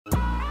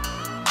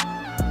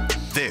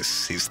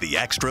This is The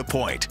Extra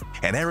Point,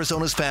 an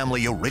Arizona's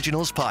Family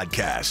Originals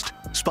podcast,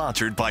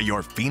 sponsored by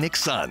your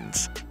Phoenix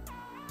Suns.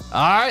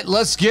 All right,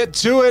 let's get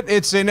to it.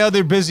 It's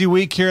another busy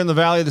week here in the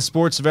Valley of the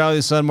Sports, Valley of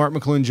the Sun. Mark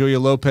McClune, Julia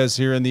Lopez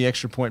here in the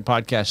Extra Point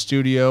podcast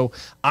studio.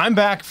 I'm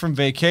back from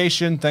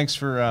vacation. Thanks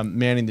for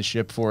manning the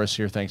ship for us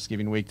here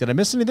Thanksgiving week. Did I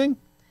miss anything?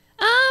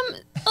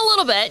 A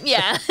little bit,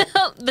 yeah.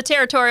 The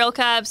Territorial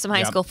Cup, some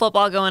high school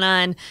football going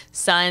on,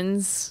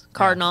 Suns,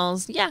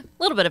 Cardinals, a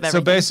little bit of everything.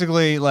 So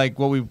basically, like,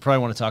 what we probably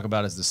want to talk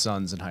about is the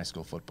Suns in high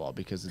school football,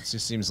 because it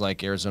just seems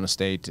like Arizona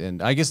State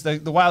and I guess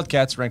the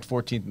Wildcats ranked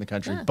 14th in the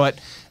country. Yeah. But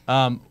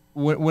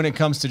when it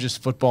comes to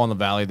just football in the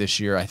Valley this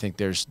year, I think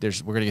we're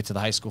going to get to the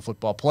high school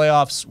football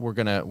playoffs. We're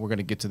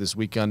gonna get to this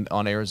weekend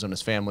on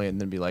Arizona's Family,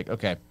 and then be like,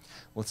 okay,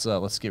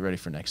 let's get ready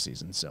for next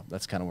season. So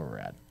that's kind of where we're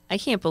at. I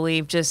can't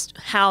believe just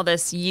how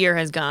this year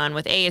has gone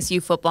with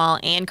ASU football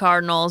and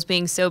Cardinals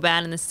being so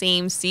bad in the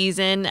same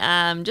season.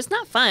 Just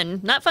not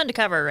fun to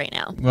cover right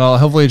now. Well,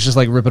 hopefully it's just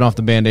like ripping off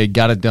the Band-Aid,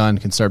 got it done,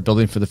 can start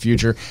building for the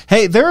future.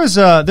 Hey, there's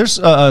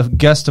a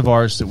guest of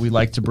ours that we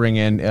like to bring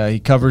in. He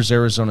covers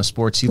Arizona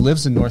sports. He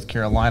lives in North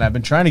Carolina. I've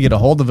been trying to get a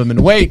hold of him, and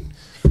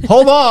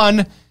hold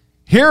on.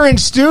 Here in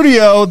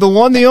studio, the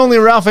one, the only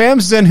Ralph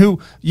Amsden, who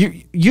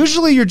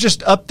usually you're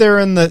just up there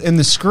in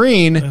the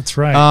screen. That's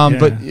right.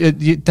 But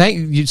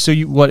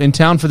you in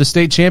town for the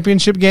state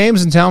championship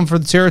games, in town for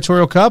the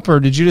Territorial Cup,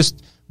 or did you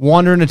just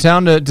wander into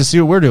town to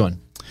see what we're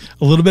doing?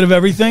 A little bit of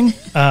everything.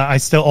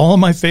 All of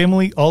my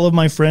family, all of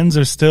my friends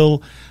are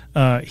still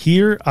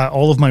here.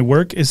 All of my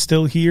work is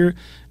still here.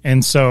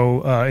 And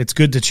so it's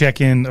good to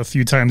check in a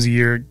few times a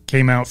year.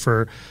 Came out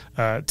for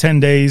 10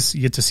 days.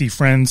 You get to see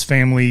friends,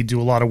 family,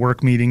 do a lot of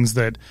work meetings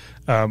that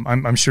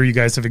I'm sure you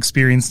guys have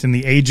experienced in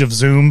the age of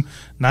Zoom.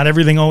 Not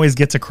everything always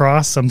gets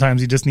across.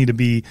 Sometimes you just need to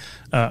be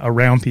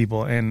around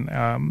people. And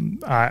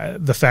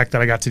the fact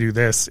that I got to do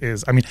this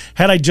is,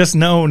 had I just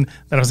known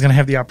that I was going to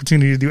have the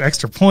opportunity to do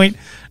Extra Point,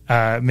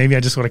 maybe I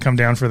just would have come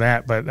down for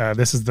that. But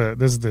this is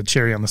the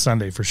cherry on the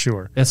sundae for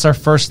sure. It's our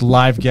first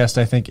live guest,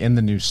 I think, in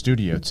the new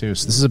studio too.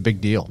 So this is a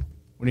big deal.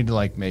 We need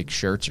to make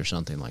shirts or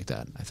something like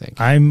that, I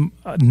think. I'm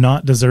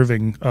not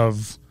deserving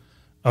of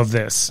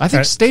this. I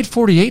think State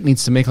 48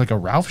 needs to make a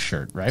Ralph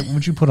shirt, right? What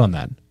would you put on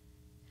that?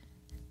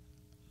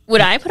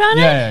 Would I put on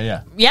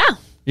it? Yeah.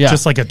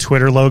 Just like a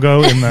Twitter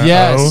logo in the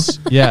yes.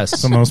 O. Yes.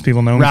 So most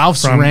people know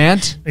Ralph's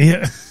rant.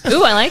 Yeah.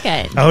 Ooh, I like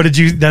it. Oh, did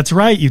you? That's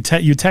right. You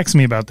text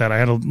me about that. I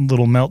had a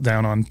little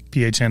meltdown on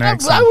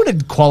PHNX. I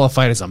wouldn't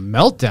qualify it as a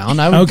meltdown.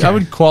 I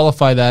would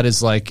qualify that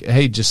as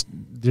hey, just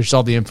there's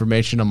all the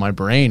information on my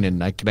brain,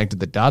 and I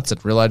connected the dots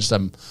and realized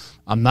I'm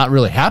not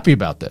really happy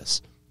about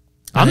this.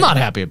 I'm not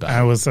happy about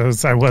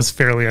it. I was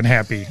fairly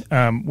unhappy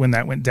when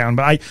that went down,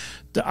 but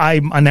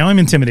now I'm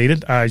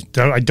intimidated. I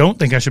don't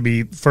think I should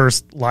be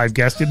first live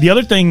guest. The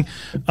other thing,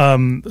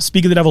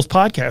 Speak of the Devil's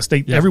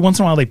podcast, every once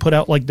in a while they put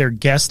out their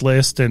guest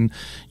list, and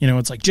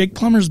it's like Jake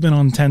Plummer's been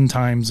on 10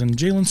 times, and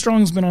Jalen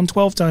Strong's been on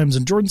 12 times,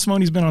 and Jordan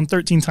Simone's been on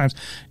 13 times,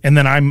 and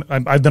then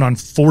I've been on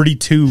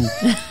 42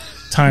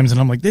 times,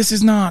 and I'm like, this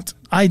is not.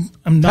 I'm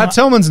not. Pat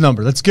Tillman's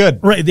number. That's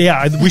good. Right.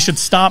 Yeah. We should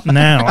stop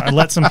now. I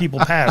let some people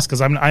pass because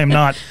I am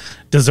not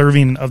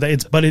deserving of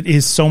that. But it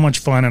is so much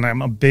fun, and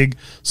I'm a big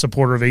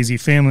supporter of AZ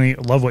Family.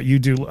 I love what you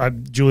do,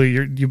 Julie.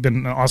 You've been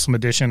an awesome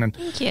addition, and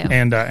thank you.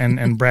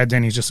 And Brad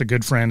Denny's just a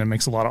good friend and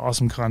makes a lot of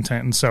awesome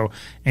content. And so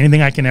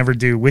anything I can ever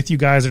do with you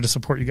guys or to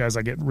support you guys,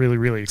 I get really,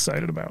 really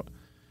excited about.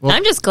 Well,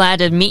 I'm just glad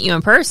to meet you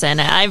in person.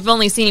 I've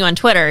only seen you on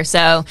Twitter,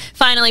 so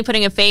finally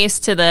putting a face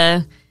to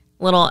the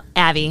little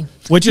Abby.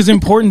 Which is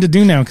important to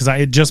do now, because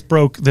I just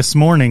broke this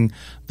morning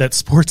that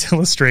Sports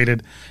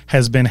Illustrated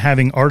has been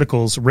having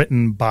articles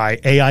written by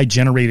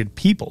AI-generated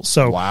people.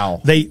 So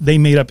wow. They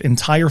made up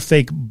entire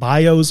fake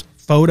bios,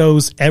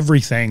 photos,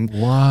 everything.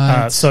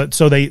 What? So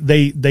they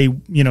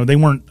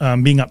weren't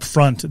being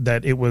upfront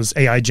that it was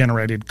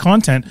AI-generated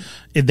content.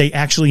 They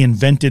actually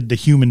invented the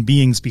human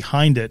beings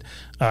behind it,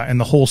 and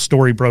the whole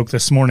story broke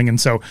this morning. And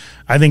so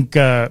I think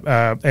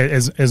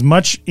as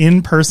much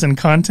in-person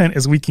content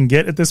as we can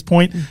get at this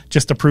point,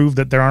 just to prove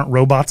that there aren't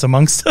robots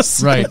amongst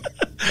us. Right.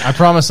 I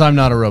promise I'm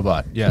not a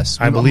robot. Yes.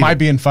 I believe might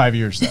be in 5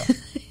 years, though.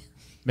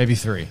 Maybe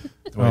 3.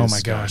 Oh,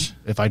 my gosh.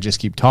 If I just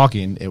keep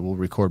talking, it will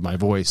record my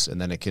voice, and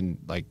then it can,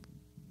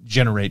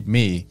 generate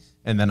me,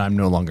 and then I'm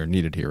no longer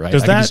needed here, right?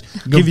 Does that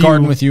just go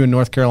garden with you in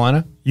North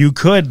Carolina? You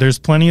could. There's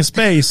plenty of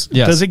space.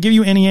 Yes. Does it give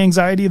you any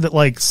anxiety that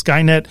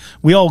Skynet?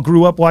 We all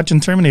grew up watching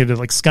Terminator.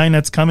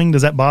 Skynet's coming.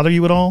 Does that bother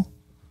you at all?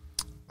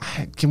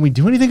 Can we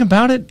do anything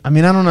about it? I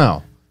don't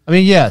know.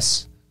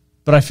 Yes,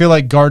 but I feel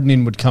like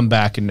gardening would come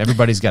back, and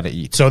everybody's got to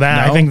eat. So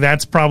I think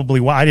that's probably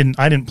why I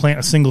didn't plant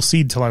a single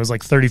seed till I was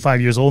 35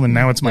 years old, and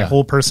now it's my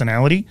whole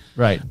personality.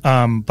 Right.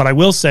 But I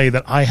will say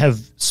that I have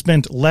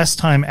spent less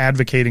time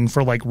advocating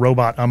for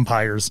robot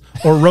umpires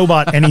or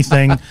robot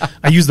anything.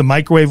 I use the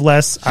microwave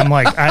less. I'm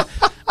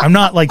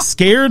not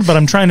scared, but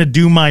I'm trying to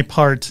do my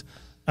part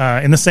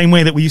in the same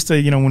way that we used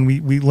to, when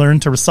we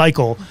learned to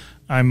recycle.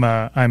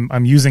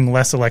 I'm using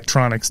less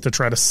electronics to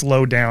try to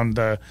slow down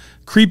the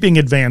creeping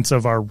advance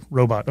of our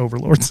robot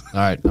overlords. All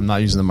right, I'm not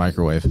using the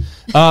microwave.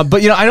 But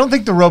I don't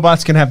think the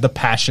robots can have the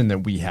passion that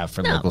we have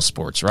for local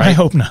sports, right? I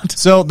hope not.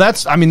 So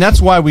that's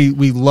why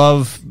we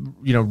love,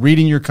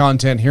 reading your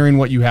content, hearing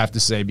what you have to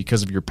say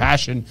because of your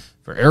passion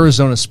for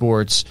Arizona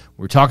sports.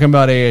 We're talking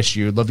about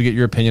ASU. I'd love to get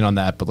your opinion on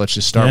that, but let's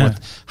just start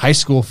with high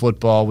school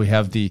football. We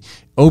have the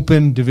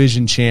Open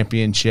Division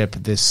Championship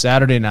this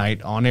Saturday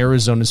night on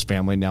Arizona's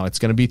Family. Now, it's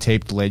going to be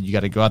tape delayed. You got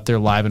to go out there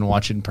live and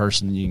watch it in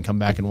person. You can come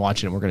back and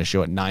watch it, and we're going to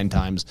show it 9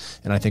 times,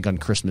 and I think on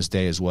Christmas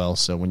Day as well.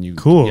 So when you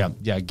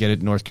get it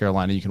in North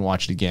Carolina, you can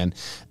watch it again.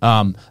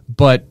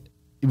 But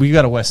we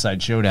got a West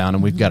Side Showdown,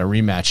 and we've got a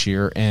rematch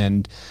here.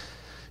 And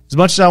as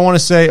much as I want to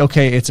say,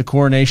 okay, it's a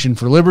coronation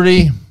for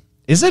Liberty,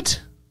 is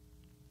it?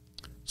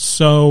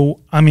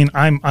 So,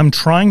 I'm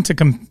trying to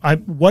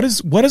what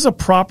is a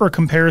proper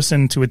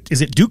comparison to it?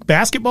 Is it Duke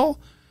basketball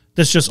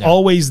that's just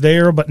always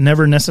there but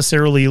never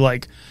necessarily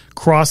like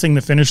crossing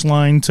the finish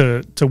line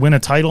to win a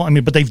title?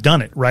 But they've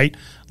done it, right?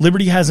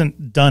 Liberty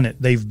hasn't done it.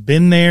 They've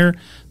been there.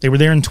 They were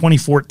there in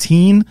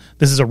 2014.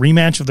 This is a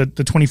rematch of the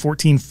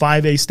 2014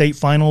 5A state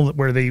final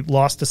where they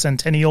lost to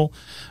Centennial.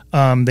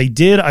 They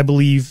did, I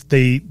believe,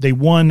 they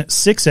won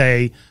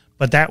 6A,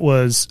 but that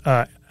was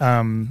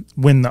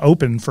when the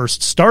Open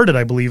first started,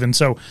 I believe. And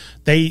so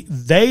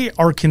they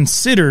are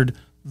considered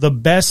the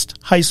best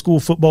high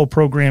school football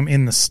program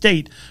in the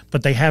state,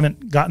 but they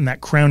haven't gotten that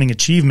crowning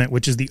achievement,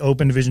 which is the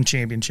Open Division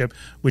Championship,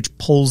 which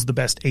pulls the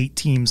best 8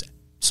 teams,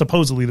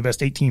 supposedly the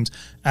best 8 teams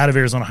out of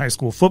Arizona high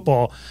school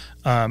football.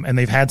 And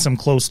they've had some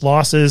close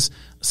losses,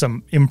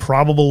 some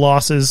improbable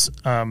losses,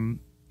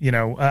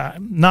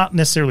 not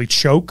necessarily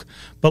choke,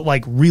 but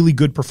like really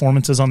good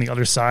performances on the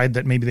other side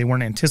that maybe they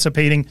weren't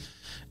anticipating.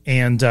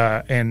 And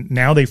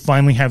now they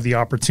finally have the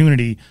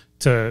opportunity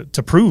to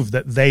prove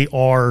that they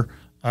are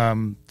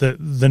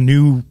the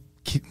new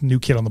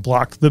kid on the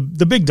block, the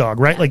big dog,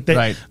 right? Like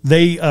there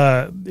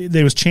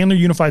was Chandler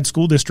Unified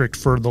School District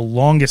for the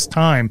longest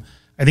time.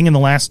 I think in the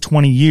last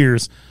 20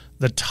 years,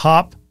 the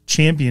top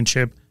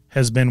championship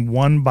has been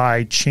won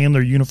by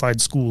Chandler Unified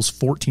Schools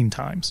 14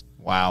 times.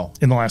 Wow.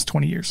 In the last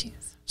 20 years.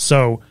 Jeez.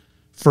 So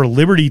for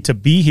Liberty to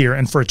be here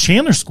and for a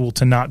Chandler school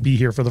to not be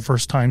here for the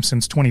first time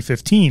since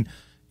 2015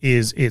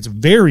 it's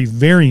very,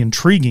 very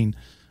intriguing.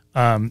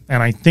 And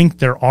I think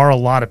there are a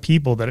lot of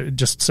people that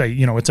just say,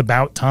 it's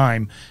about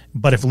time.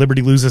 But if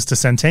Liberty loses to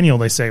Centennial,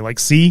 they say,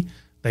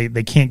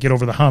 they can't get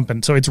over the hump.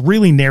 And so it's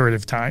really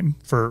narrative time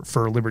for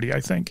Liberty, I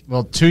think.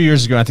 Well, 2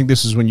 years ago, I think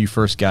this is when you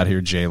first got here,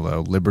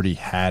 J-Lo, Liberty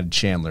had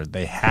Chandler.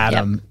 They had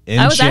him in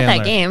Chandler. I was at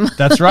that game.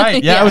 That's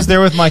right. Yeah, I was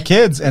there with my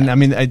kids. And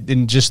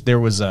there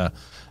was a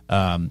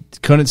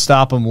couldn't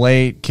stop him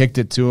late, kicked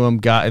it to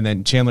him, and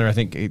then Chandler, I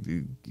think,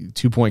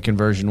 2-point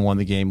conversion won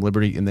the game.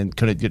 Liberty, and then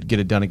couldn't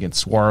get it done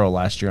against Saguaro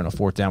last year on a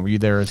 4th down. Were you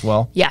there as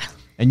well? Yeah.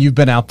 And you've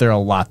been out there a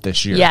lot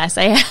this year. Yes,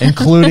 I have.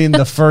 Including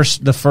the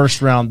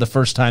first round, the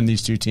first time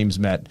these two teams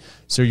met.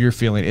 So you're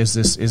feeling, is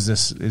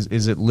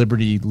it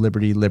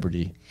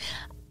Liberty?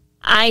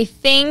 I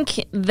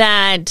think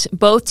that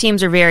both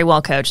teams are very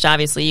well coached.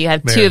 Obviously, you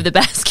have two of the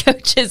best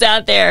coaches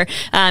out there.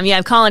 You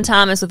have Colin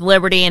Thomas with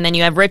Liberty, and then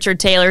you have Richard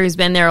Taylor, who's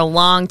been there a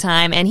long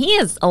time, and he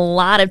has a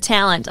lot of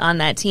talent on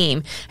that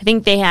team. I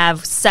think they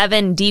have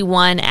 7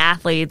 D1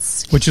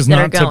 athletes, which is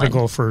not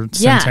typical for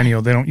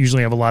Centennial. Yeah. They don't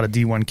usually have a lot of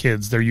D1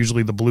 kids. They're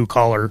usually the blue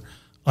collar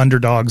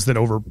underdogs that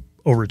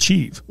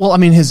overachieve. Well,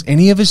 has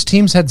any of his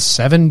teams had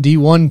 7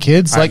 D1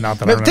 kids?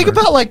 Think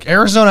about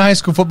Arizona high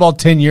school football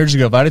 10 years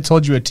ago. If I'd have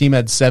told you a team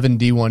had 7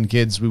 D1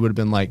 kids, we would have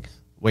been like,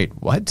 wait,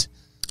 what?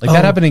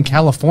 That happened in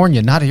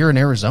California, not here in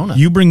Arizona.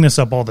 You bring this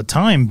up all the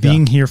time,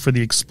 being here for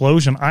the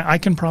explosion. I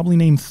can probably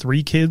name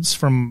 3 kids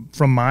from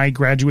my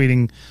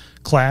graduating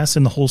class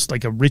in the whole,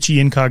 like a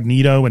Richie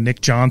Incognito and Nick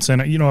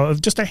Johnson,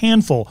 just a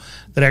handful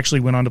that actually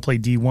went on to play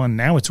D1.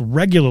 Now it's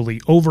regularly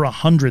over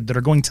 100 that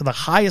are going to the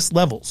highest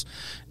levels.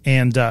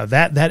 And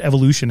that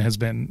evolution has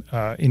been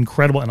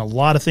incredible, and a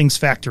lot of things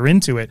factor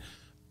into it,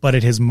 but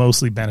it has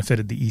mostly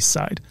benefited the East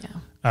Side. Yeah.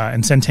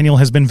 And Centennial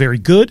has been very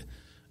good.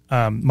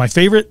 My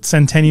favorite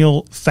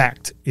Centennial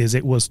fact is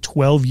it was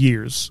 12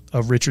 years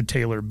of Richard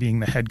Taylor being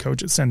the head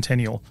coach at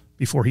Centennial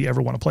before he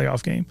ever won a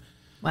playoff game.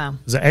 Wow.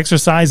 It's an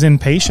exercise in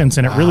patience,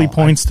 and it really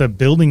points to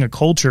building a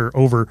culture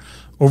over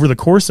the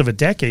course of a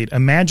decade.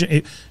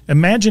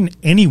 Imagine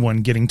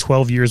anyone getting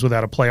 12 years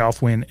without a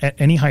playoff win at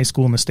any high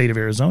school in the state of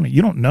Arizona.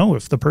 You don't know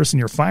if the person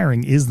you're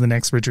firing is the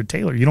next Richard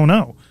Taylor. You don't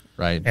know.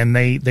 Right. And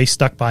they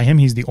stuck by him.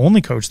 He's the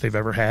only coach they've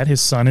ever had. His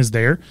son is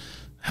there,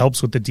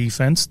 helps with the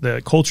defense.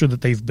 The culture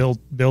that they've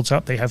built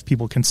up, they have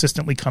people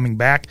consistently coming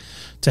back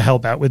to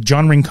help out. With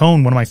John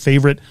Rincon, one of my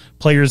favorite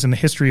players in the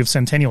history of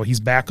Centennial, he's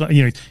back.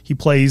 He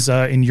plays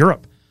in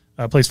Europe.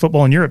 Plays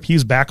football in Europe. He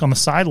was back on the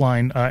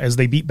sideline as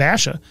they beat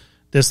Basha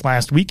this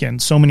last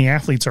weekend. So many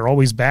athletes are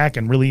always back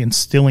and really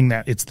instilling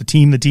that it's the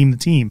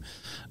team.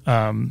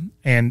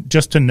 And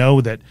just to know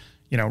that,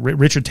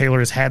 Richard Taylor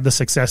has had the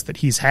success that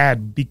he's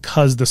had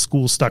because the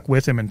school stuck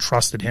with him and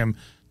trusted him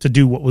to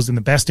do what was in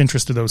the best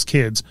interest of those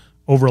kids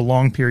over a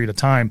long period of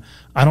time.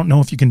 I don't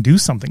know if you can do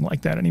something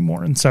like that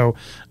anymore. And so,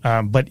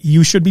 but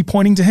you should be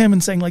pointing to him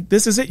and saying, like,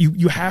 this is it.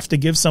 You have to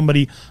give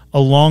somebody a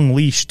long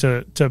leash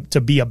to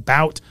be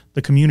about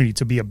the community,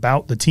 to be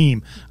about the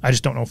team. I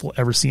just don't know if we'll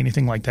ever see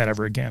anything like that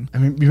ever again. I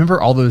mean, remember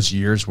all those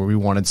years where we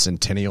wanted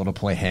Centennial to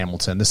play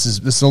Hamilton? This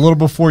is a little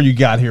before you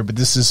got here, but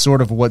this is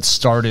sort of what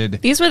started.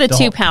 These were the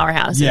two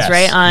powerhouses,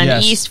 right?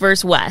 On East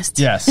versus West.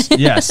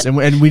 Yes.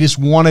 And we just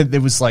wanted,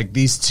 it was like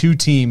these two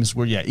teams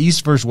were,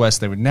 East versus West.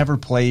 They would never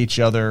play each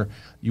other.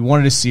 You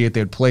wanted to see it.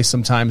 They would play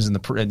sometimes in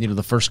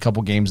the first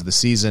couple games of the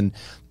season.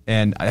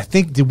 And I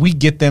think, did we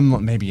get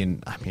them maybe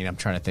in, I'm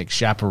trying to think,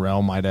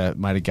 Chaparral might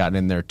have gotten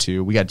in there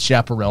too. We got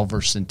Chaparral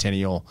versus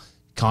Centennial,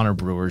 Connor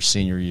Brewer's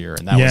senior year,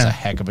 and that was a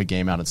heck of a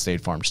game out at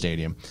State Farm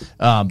Stadium.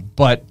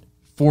 But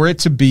for it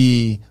to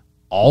be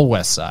all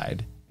West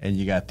Side, and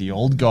you got the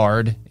old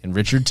guard and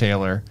Richard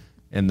Taylor,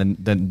 and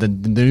the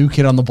new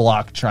kid on the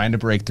block trying to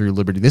break through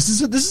Liberty. This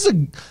is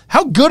a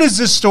how good is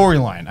this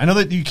storyline? I know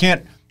that you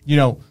can't,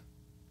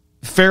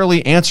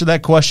 fairly answer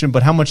that question,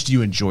 but how much do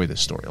you enjoy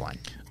this storyline?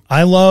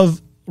 I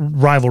love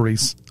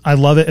rivalries. I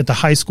love it at the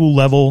high school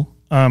level.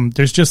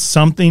 There's just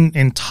something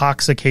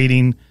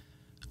intoxicating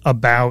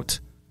about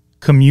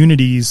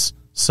communities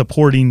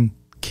supporting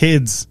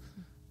kids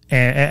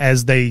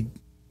as they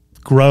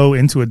grow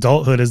into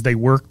adulthood, as they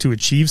work to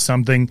achieve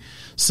something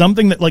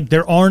that, like,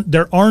 there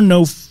are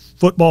no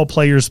football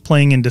players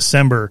playing in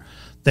December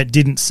that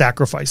didn't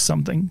sacrifice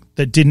something,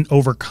 that didn't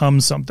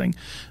overcome something,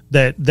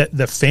 that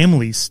the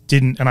families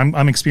didn't. And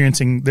I'm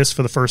experiencing this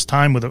for the first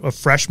time with a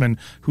freshman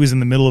who is in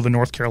the middle of a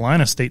North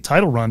Carolina state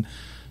title run.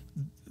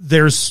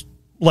 There's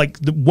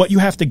what you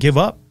have to give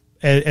up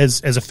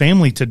as a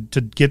family to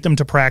get them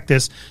to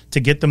practice, to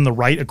get them the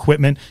right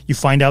equipment. You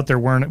find out they're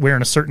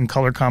wearing a certain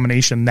color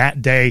combination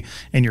that day,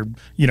 and you're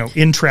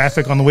in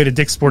traffic on the way to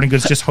Dick's Sporting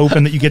Goods, just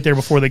hoping that you get there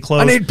before they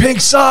close. I need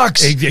pink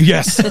socks.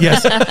 Yes.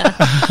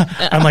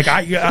 I'm like,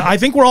 I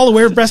think we're all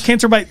aware of breast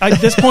cancer at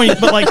this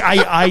point, but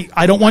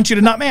I don't want you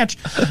to not match.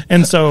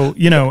 And so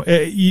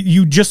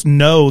you just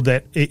know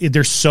that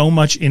there's so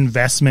much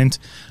investment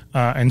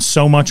and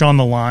so much on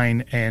the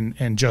line,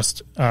 and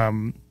just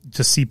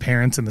to see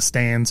parents in the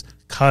stands,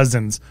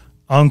 cousins,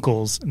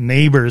 uncles,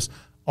 neighbors,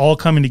 all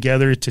coming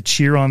together to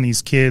cheer on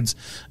these kids.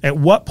 At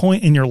what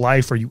point in your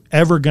life are you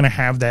ever going to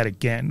have that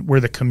again, where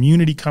the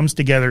community comes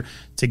together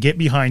to get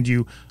behind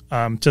you,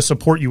 to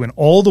support you in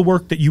all the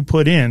work that you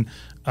put in,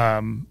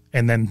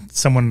 and then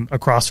someone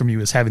across from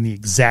you is having the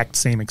exact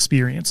same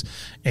experience,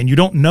 and you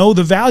don't know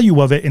the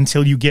value of it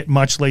until you get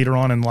much later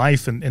on in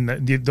life. And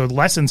the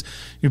lessons,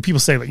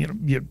 people say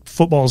that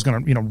football is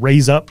going to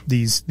raise up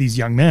these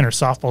young men, or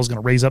softball is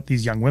going to raise up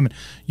these young women.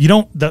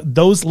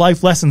 Those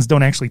life lessons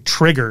don't actually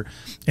trigger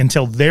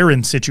until they're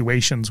in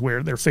situations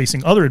where they're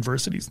facing other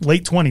adversities,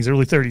 late 20s,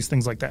 early 30s,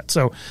 things like that.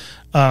 So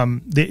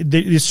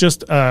it's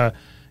just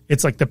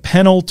it's like the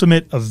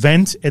penultimate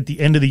event at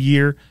the end of the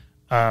year.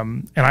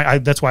 And I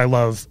that's why I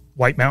love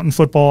White Mountain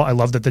football. I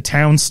love that the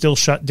town's still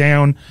shut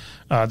down.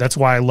 That's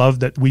why I love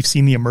that we've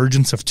seen the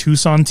emergence of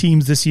Tucson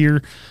teams this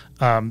year.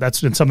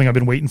 That's been something I've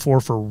been waiting for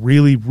a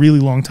really, really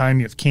long time.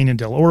 You have Canyon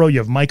Del Oro, you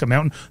have Micah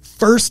Mountain,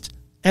 first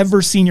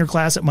ever senior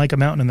class at Micah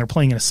Mountain, and they're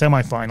playing in a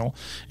semifinal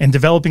and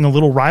developing a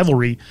little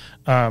rivalry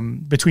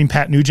between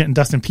Pat Nugent and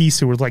Dustin Peace,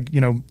 who were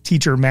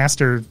teacher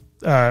master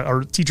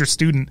or teacher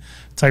student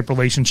type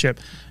relationship.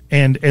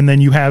 And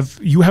then you have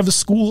a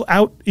school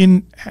out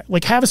in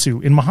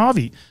Havasu in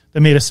Mojave that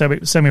made a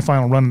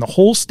semifinal run in the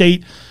whole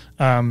state.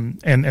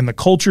 And the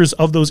cultures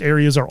of those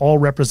areas are all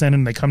represented,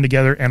 and they come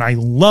together. And I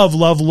love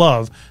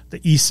the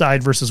East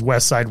Side versus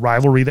West Side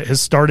rivalry that has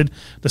started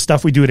the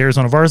stuff we do at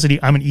Arizona Varsity.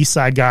 I'm an East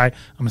Side guy.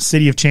 I'm a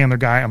City of Chandler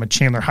guy. I'm a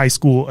Chandler High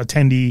School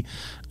attendee.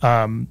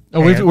 We're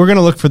going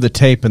to look for the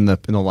tape in the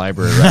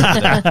library.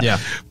 Right? Yeah,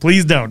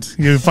 please don't.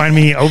 You find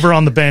me over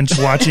on the bench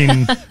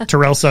watching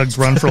Terrell Suggs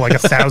run for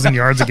 1,000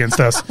 yards against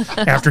us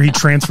after he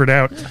transferred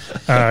out,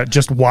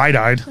 just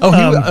wide-eyed.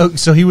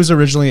 So he was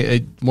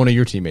originally one of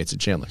your teammates at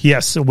Chandler.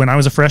 Yes, when I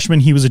was a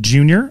freshman, he was a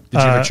junior. Did you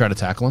ever try to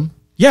tackle him?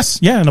 Yes,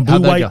 yeah, in a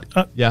blue-white.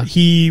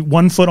 He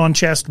 1 foot on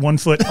chest, 1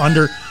 foot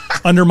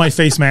under my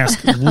face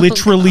mask,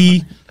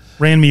 literally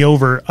ran me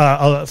over.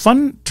 A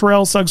fun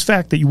Terrell Suggs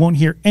fact that you won't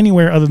hear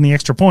anywhere other than the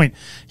Extra Point.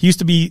 He used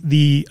to be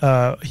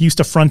he used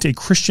to front a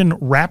Christian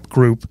rap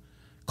group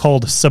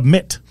called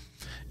Submit,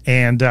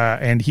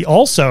 and he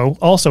also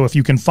if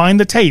you can find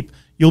the tape,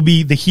 you'll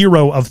be the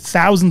hero of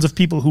thousands of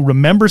people who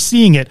remember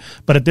seeing it,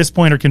 but at this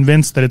point are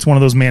convinced that it's one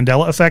of those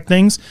Mandela effect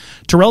things.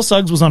 Terrell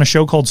Suggs was on a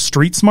show called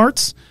Street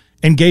Smarts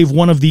and gave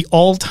one of the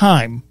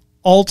all-time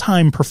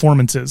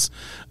performances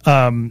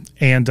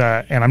And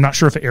I'm not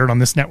sure if it aired on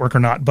this network or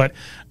not, but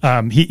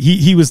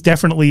he was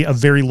definitely a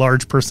very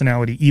large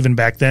personality even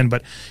back then.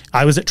 But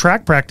I was at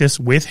track practice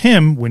with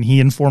him when he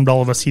informed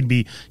all of us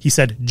he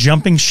said,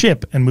 jumping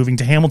ship and moving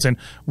to Hamilton.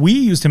 We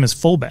used him as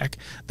fullback.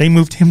 They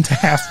moved him to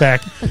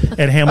halfback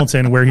at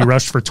Hamilton, where he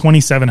rushed for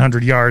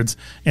 2,700 yards.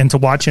 And to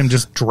watch him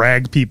just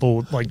drag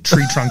people like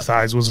tree trunk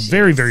thighs was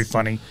very, very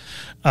funny.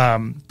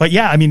 But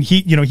yeah, I mean,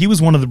 he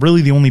was one of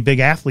the only big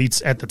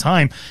athletes at the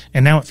time,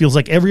 and now it feels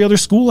like every other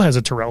school has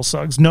a Terrell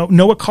Suggs.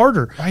 Noah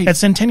Carter at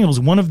Centennial is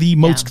one of the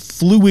most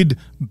fluid,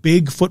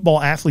 big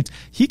football athletes.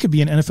 He could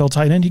be an NFL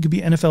tight end. He could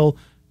be an NFL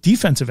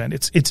defensive end.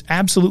 It's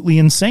absolutely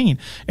insane.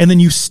 And then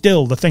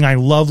the thing I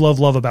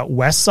love about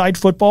West Side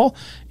football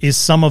is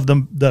some of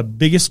the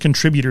biggest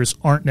contributors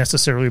aren't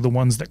necessarily the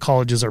ones that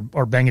colleges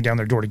are banging down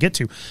their door to get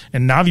to.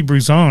 And Navi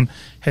Bruzon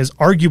has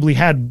arguably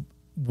had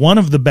one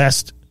of the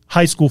best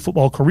high school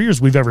football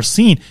careers we've ever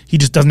seen. He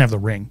just doesn't have the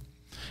ring,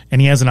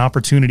 and he has an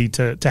opportunity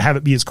to have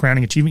it be his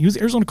crowning achievement. He was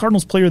Arizona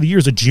Cardinals Player of the Year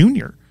as a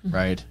junior,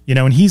 right?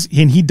 And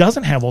he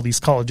doesn't have all these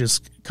colleges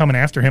coming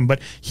after him, but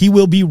he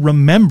will be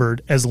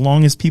remembered as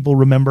long as people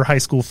remember high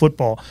school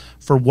football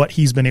for what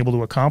he's been able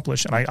to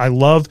accomplish. And I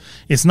love,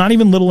 it's not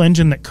even Little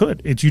Engine that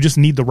could. It's you just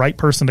need the right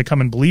person to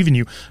come and believe in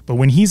you. But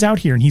when he's out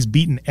here and he's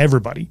beating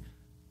everybody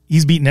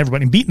and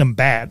beating them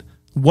bad.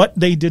 What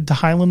they did to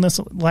Highland this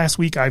last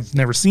week, I've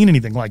never seen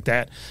anything like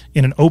that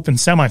in an open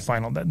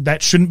semifinal.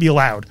 That shouldn't be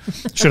allowed.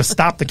 Should have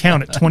stopped the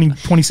count at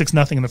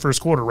 26-0 in the first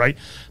quarter, right?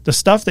 The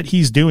stuff that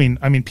he's doing,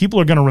 I mean, people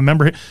are going to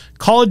remember it.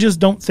 Colleges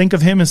don't think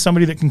of him as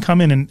somebody that can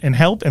come in and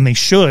help, and they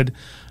should,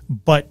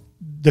 but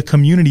the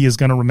community is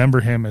going to remember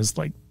him as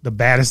like the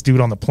baddest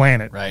dude on the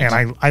planet. Right.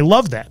 And I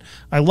love that.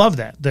 I love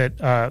that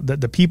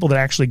the people that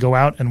actually go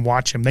out and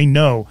watch him, they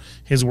know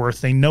his worth.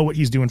 They know what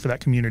he's doing for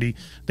that community.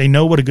 They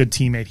know what a good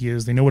teammate he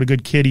is. They know what a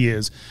good kid he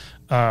is.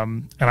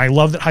 And I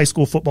love that high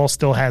school football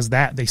still has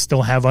that. They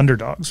still have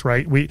underdogs,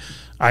 right?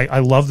 I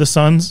love the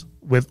Suns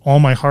with all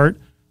my heart.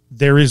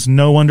 There is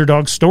no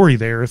underdog story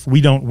there. If we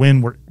don't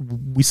win,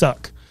 we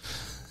suck.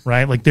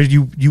 Right, like there,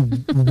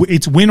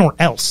 it's win or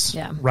else,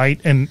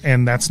 right?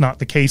 And that's not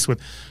the case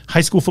with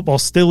high school football.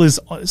 Still is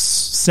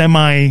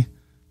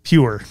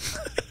semi-pure,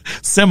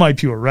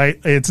 right?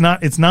 It's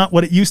not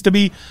what it used to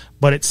be,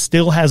 but it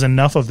still has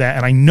enough of that.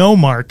 And I know,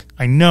 Mark,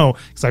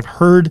 because I've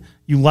heard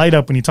you light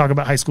up when you talk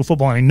about high school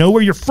football, and I know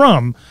where you're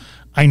from.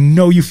 I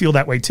know you feel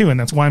that way too, and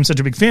that's why I'm such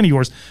a big fan of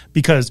yours,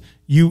 because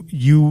you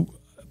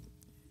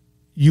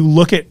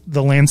look at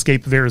the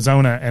landscape of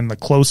Arizona, and the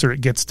closer it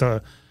gets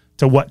to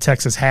what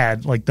Texas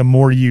had, like the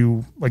more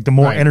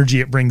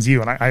energy it brings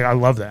you, and I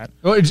love that.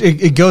 Well,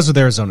 it goes with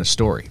Arizona's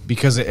story,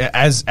 because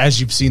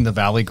as you've seen the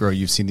Valley grow,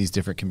 you've seen these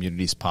different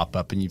communities pop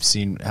up, and you've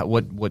seen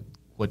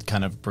what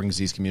kind of brings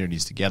these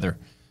communities together.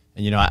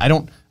 And I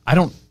don't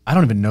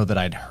even know that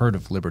I'd heard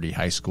of Liberty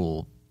High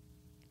School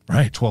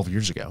 12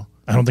 years ago.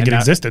 I don't think it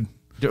existed.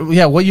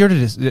 Yeah, what year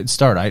did it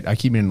start? I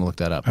keep meaning to look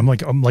that up. I'm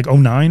like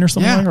 09 or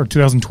something, or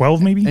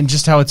 2012 maybe. And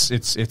just how it's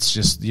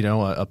just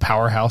a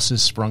powerhouse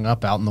has sprung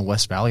up out in the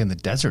West Valley in the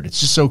desert. It's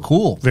just so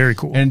cool, very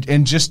cool.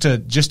 And just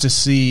to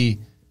see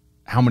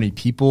how many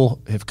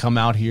people have come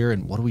out here,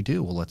 and what do we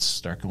do? Well, let's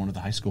start going to the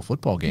high school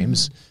football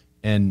games. Mm-hmm.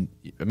 And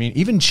I mean,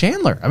 even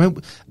Chandler. I mean,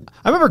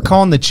 I remember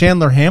calling the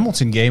Chandler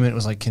Hamilton game, and it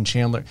was like, can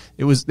Chandler?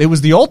 It was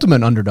the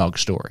ultimate underdog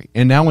story.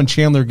 And now when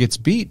Chandler gets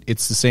beat,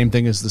 it's the same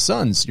thing as the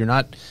Suns. You're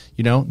not,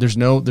 there's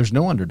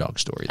no underdog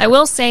story there. I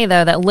will say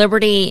though that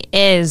Liberty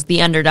is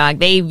the underdog.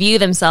 They view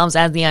themselves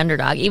as the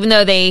underdog, even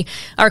though they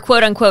are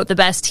quote unquote the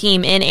best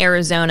team in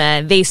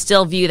Arizona. They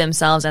still view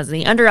themselves as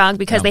the underdog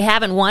because they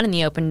haven't won in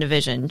the Open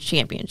Division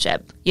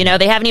Championship.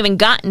 They haven't even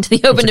gotten to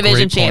the Open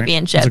Division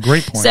Championship. That's a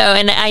great point. So,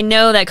 and I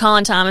know that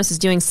Colin Thomas is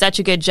doing such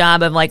a good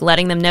job of like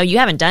letting them know you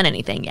haven't done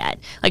anything yet.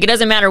 Like, it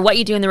doesn't matter what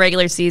you do in the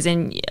regular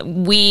season.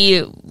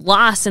 We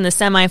lost in the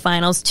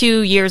semifinals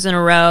 2 years in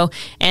a row,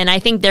 and I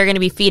think they're going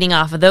to be feeding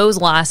off of those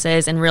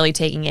losses and really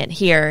taking it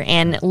here.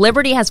 And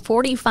Liberty has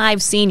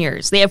 45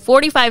 seniors. They have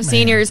 45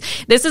 seniors.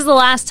 This is the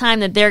last time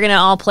that they're going to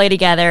all play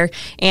together,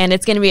 and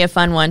it's going to be a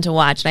fun one to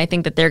watch. And I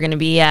think that they're going to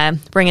be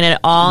bringing it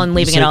all and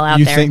leaving it all out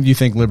there. You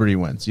think Liberty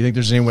wins? You think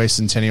there's any way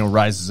Centennial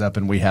rises up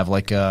and we have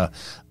like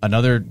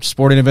another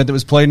sporting event that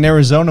was played in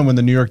Arizona when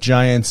the New York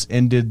Giants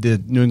ended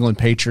the New England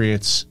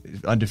Patriots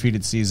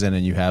undefeated season,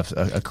 and you have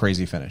a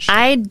crazy finish?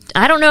 I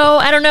don't know.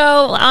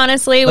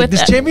 Honestly, like,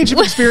 does championship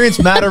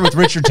experience matter with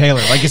Richard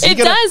Taylor? Like, is he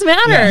does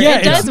matter. Yeah,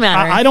 it does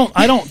matter.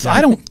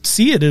 I don't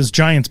see it as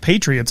Giants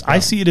Patriots. No. I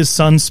see it as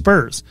Suns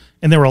Spurs.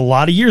 And there were a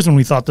lot of years when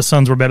we thought the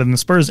Suns were better than the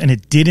Spurs, and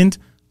it didn't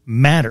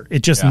matter.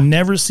 It just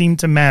never seemed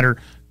to matter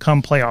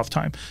come playoff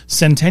time.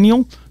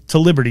 Centennial to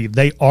Liberty,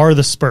 they are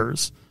the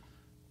Spurs.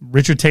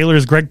 Richard Taylor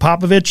is Greg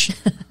Popovich.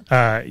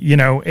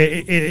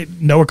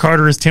 Noah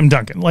Carter is Tim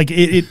Duncan. Like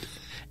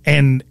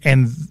and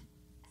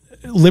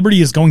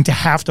Liberty is going to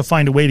have to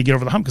find a way to get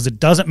over the hump, because it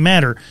doesn't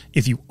matter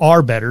if you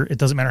are better. It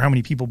doesn't matter how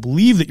many people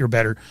believe that you're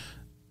better.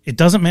 It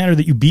doesn't matter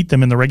that you beat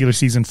them in the regular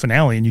season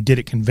finale and you did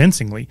it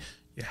convincingly.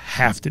 You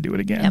have to do it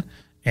again. Yep.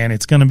 and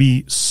it's going to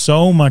be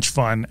so much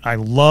fun. I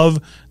love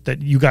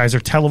that you guys are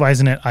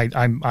televising it.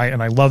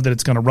 I love that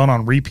it's going to run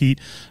on repeat,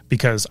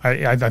 because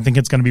I think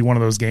it's going to be one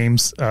of those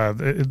games,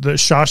 the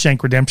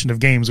Shawshank Redemption of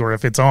games, where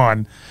if it's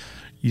on,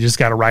 you just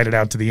got to ride it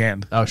out to the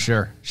end. Oh,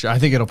 sure. I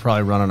think it'll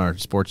probably run on our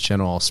sports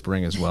channel all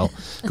spring as well.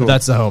 Cool.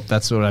 That's the hope.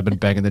 That's what I've been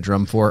banging the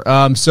drum for.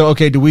 So,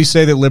 okay, do we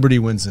say that Liberty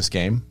wins this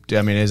game?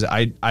 I mean,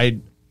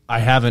 I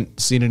haven't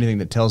seen anything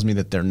that tells me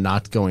that they're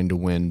not going to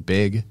win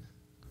big.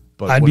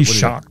 But I'd be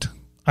shocked.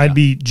 I'd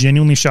be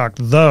genuinely shocked.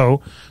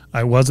 Though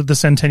I was at the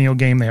Centennial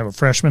game. They have a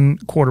freshman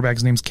quarterback.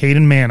 His name's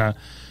Caden Manna.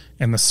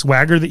 And the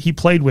swagger that he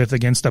played with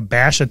against a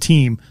Basha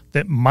team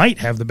that might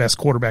have the best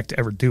quarterback to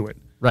ever do it.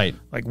 Right.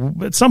 Like,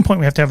 at some point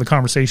we have to have the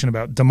conversation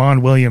about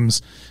Damon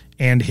Williams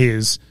and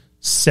his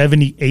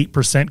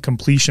 78%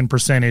 completion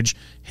percentage,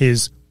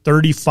 his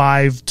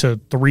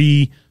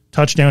 35-3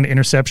 touchdown to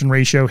interception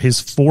ratio, his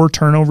 4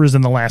 turnovers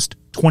in the last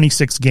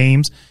 26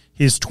 games,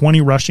 his 20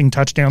 rushing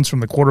touchdowns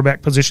from the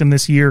quarterback position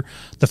this year,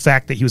 the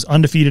fact that he was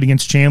undefeated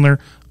against Chandler,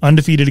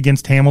 undefeated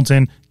against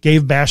Hamilton,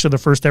 gave Basha the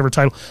first ever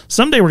title.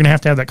 Someday we're going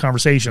to have that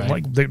conversation.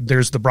 Right. Like,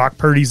 there's the Brock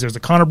Purdy's, there's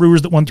the Connor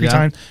Brewers that won 3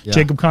 times,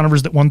 Jacob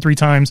Conovers that won 3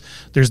 times,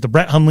 there's the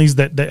Brett Hundleys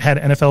that had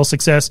NFL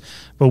success.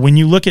 But when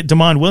you look at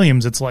Damon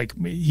Williams, it's like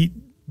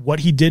what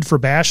he did for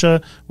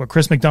Basha, what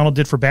Chris McDonald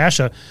did for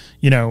Basha,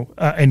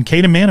 and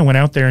Caden Manna went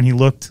out there and he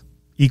looked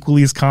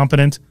equally as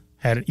competent,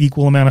 had an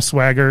equal amount of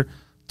swagger,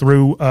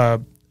 threw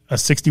a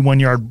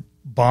 61-yard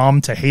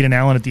bomb to Hayden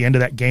Allen at the end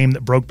of that game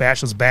that broke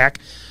Basha's back.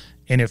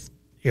 And if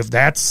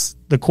that's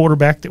the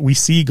quarterback that we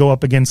see go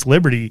up against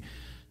Liberty,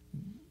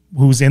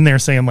 who's in there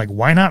saying, like,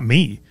 why not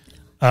me?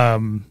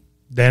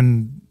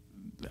 Then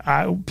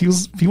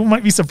people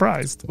might be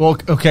surprised. Well,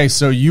 okay,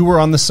 so you were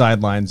on the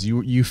sidelines.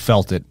 You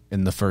felt it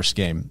in the first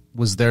game.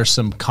 Was there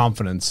some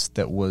confidence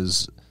that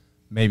was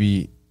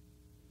maybe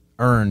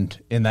earned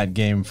in that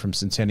game from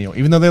Centennial,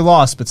 even though they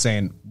lost, but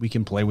saying we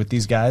can play with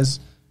these guys?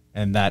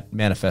 And that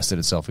manifested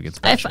itself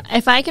against Basha.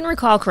 If I can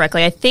recall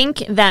correctly, I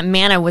think that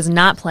Manna was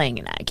not playing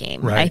in that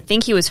game. Right. I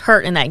think he was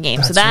hurt in that game.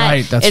 That's so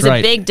that right. is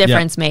a big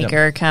difference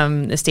maker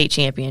come the state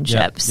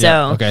championship.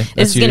 So this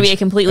is going to be a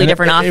completely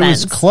different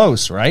offense. It was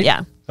close, right?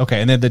 Yeah. Okay,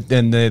 and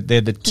then they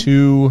had the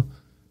 2.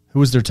 Who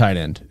was their tight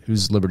end?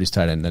 Who's Liberty's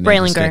tight end?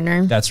 Braylon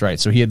Gardner. That's right.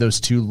 So he had those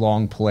 2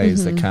 long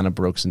plays that kind of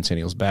broke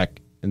Centennial's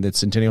back. And did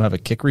Centennial have a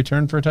kick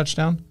return for a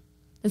touchdown?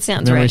 That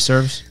sounds Memory right.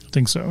 serves? I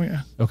think so,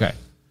 yeah. Okay.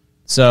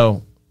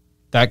 So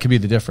that could be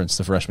the difference,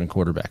 the freshman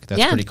quarterback.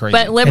 That's pretty crazy.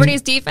 But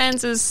Liberty's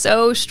defense is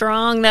so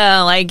strong,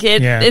 though. Like,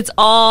 it's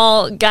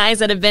all guys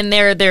that have been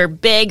there. They're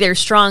big, they're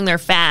strong, they're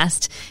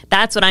fast.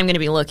 That's what I'm going to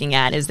be looking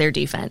at, is their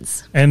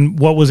defense. And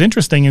what was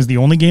interesting is the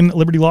only game that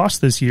Liberty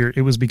lost this year,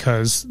 it was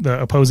because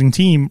the opposing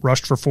team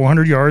rushed for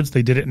 400 yards.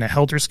 They did it in a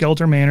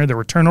helter-skelter manner. There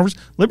were turnovers.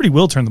 Liberty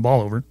will turn the ball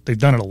over. They've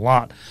done it a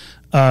lot.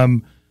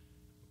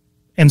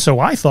 And so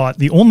I thought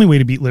the only way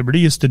to beat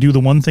Liberty is to do the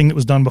one thing that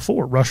was done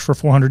before, rush for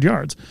 400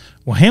 yards.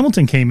 Well,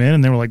 Hamilton came in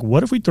and they were like,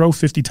 what if we throw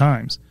 50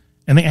 times?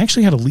 And they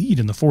actually had a lead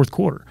in the fourth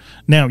quarter.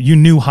 Now, you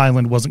knew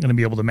Highland wasn't going to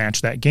be able to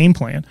match that game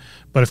plan.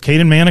 But if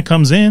Caden Manna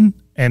comes in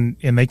and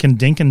they can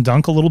dink and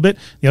dunk a little bit,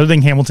 the other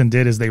thing Hamilton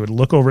did is they would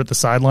look over at the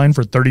sideline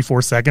for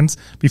 34 seconds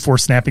before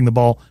snapping the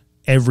ball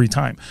every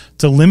time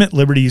to limit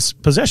Liberty's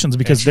possessions,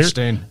 because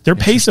their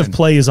pace of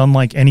play is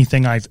unlike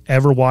anything I've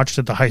ever watched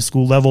at the high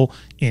school level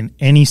in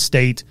any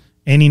state,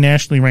 any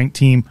nationally ranked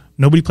team.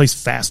 Nobody plays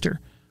faster.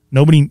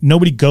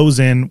 Nobody goes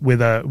in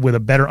with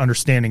a better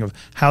understanding of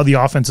how the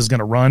offense is going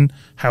to run,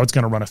 how it's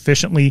going to run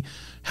efficiently,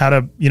 how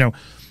to,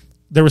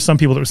 there were some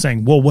people that were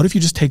saying, well, what if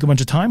you just take a bunch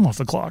of time off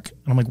the clock?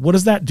 And I'm like, what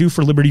does that do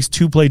for Liberty's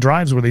 2-play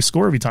drives where they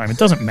score every time? It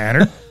doesn't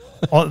matter.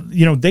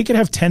 They could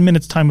have 10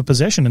 minutes time of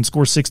possession and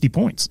score 60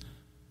 points.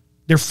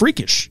 They're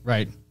freakish.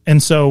 Right.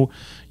 And so,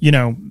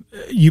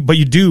 but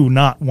you do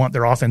not want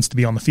their offense to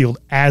be on the field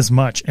as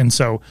much. And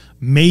so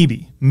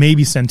maybe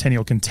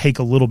Centennial can take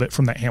a little bit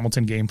from that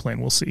Hamilton game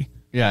plan. We'll see.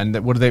 Yeah, and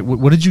what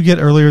did you get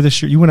earlier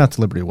this year? You went out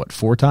to Liberty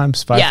 4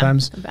 times, 5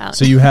 times? About.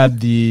 So you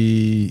had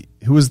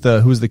who was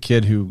the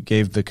kid who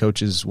gave the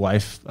coach's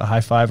wife a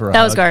high five or a That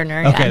hug? was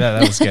Gardner. Okay, yeah.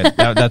 that was good.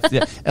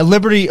 That's At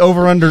Liberty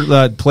over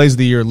under plays of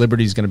the year,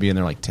 Liberty's going to be in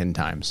there like 10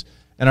 times.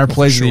 And our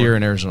plays of the year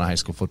in Arizona high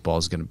school football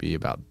is going to be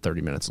about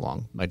 30 minutes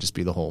long. Might just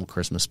be the whole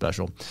Christmas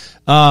special.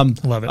 Love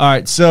it. All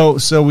right,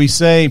 so we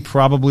say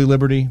probably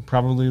Liberty.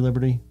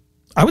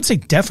 I would say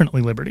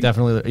definitely Liberty.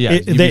 Definitely, yeah.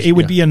 It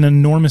would be an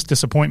enormous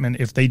disappointment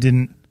if they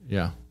didn't.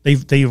 Yeah.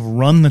 They've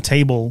run the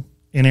table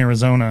in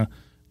Arizona.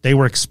 They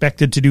were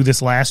expected to do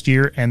this last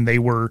year, and they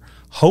were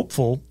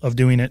hopeful of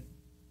doing it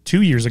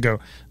 2 years ago.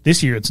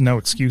 This year, it's no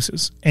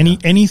excuses.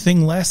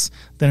 Anything less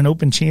than an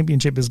open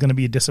championship is going to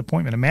be a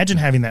disappointment. Imagine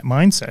having that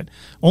mindset.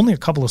 Only a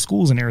couple of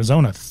schools in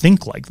Arizona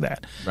think like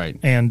that. Right.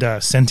 And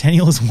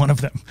Centennial is one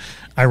of them,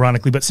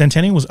 ironically. But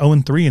Centennial was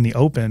 0-3 in the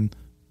Open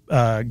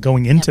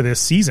going into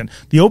this season.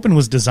 The Open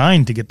was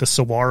designed to get the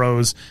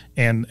Saguaros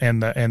and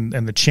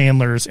the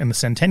Chandlers and the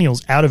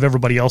Centennials out of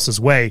everybody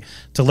else's way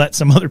to let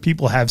some other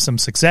people have some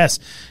success.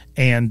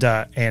 And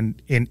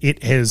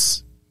it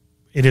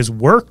has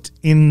worked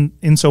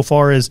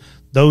insofar as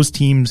those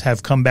teams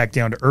have come back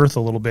down to earth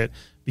a little bit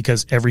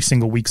because every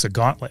single week's a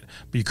gauntlet.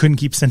 But you couldn't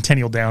keep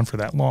Centennial down for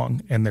that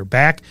long. And they're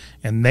back,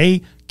 and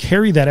they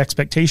carry that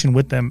expectation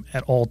with them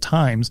at all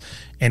times.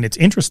 And it's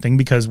interesting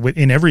because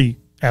in every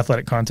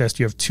athletic contest,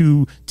 you have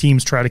two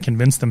teams try to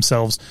convince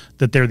themselves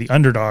that they're the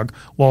underdog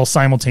while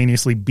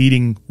simultaneously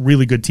beating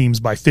really good teams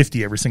by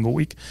 50 every single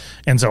week.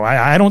 And so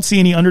I don't see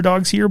any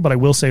underdogs here, but I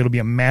will say it'll be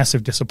a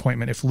massive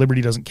disappointment if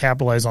Liberty doesn't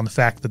capitalize on the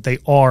fact that they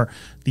are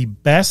the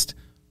best,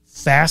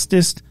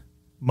 fastest,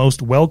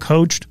 most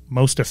well-coached,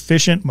 most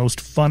efficient, most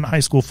fun high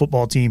school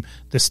football team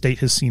the state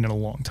has seen in a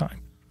long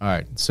time. All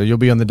right, so you'll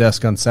be on the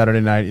desk on Saturday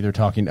night either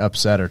talking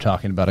upset or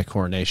talking about a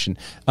coronation.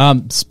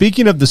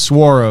 Speaking of the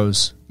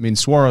Swarrows, I mean,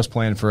 Swarrows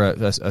playing for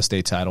a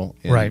state title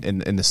in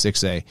the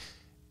 6A.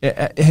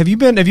 Have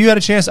you had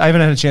a chance? I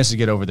haven't had a chance to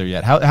get over there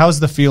yet. How's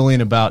the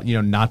feeling about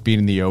not being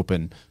in the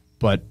Open,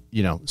 but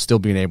still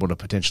being able to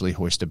potentially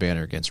hoist a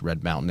banner against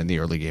Red Mountain in the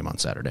early game on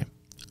Saturday?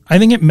 I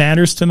think it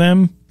matters to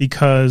them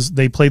because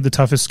they played the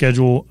toughest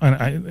schedule,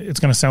 and it's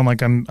going to sound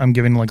like I'm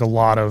giving like a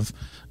lot of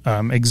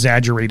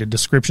exaggerated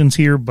descriptions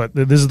here, but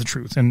this is the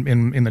truth. And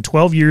in the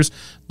 12 years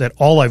that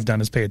all I've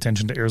done is pay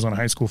attention to Arizona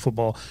high school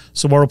football,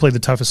 Saguaro played the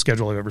toughest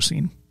schedule I've ever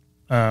seen.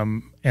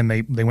 And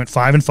they went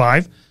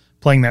 5-5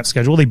 playing that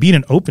schedule. They beat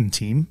an open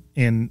team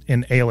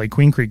in ALA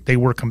Queen Creek. They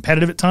were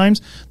competitive at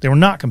times. They were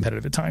not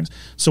competitive at times.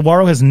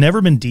 Saguaro has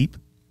never been deep.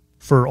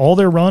 For all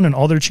their run and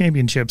all their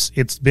championships,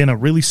 it's been a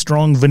really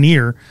strong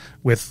veneer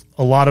with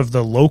a lot of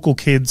the local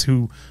kids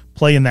who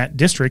play in that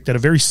district at a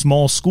very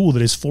small school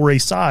that is 4A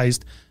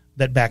sized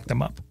that back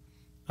them up.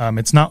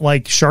 It's not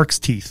like Shark's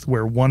Teeth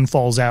where one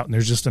falls out and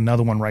there's just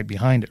another one right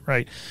behind it,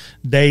 right?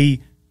 They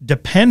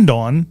depend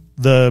on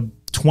the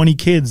 20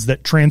 kids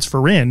that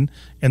transfer in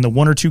and the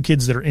one or two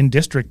kids that are in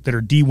district that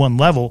are D1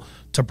 level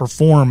to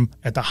perform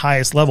at the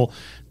highest level.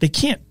 It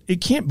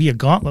can't be a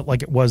gauntlet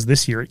like it was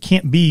this year. It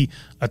can't be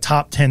a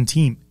top 10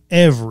 team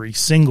every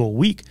single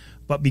week.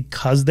 But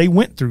because they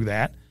went through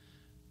that,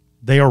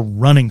 they are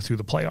running through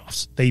the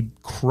playoffs. They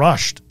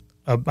crushed,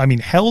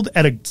 held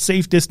at a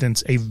safe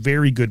distance, a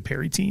very good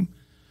Perry team.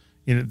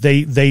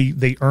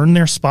 They earned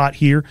their spot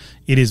here.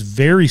 It is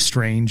very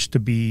strange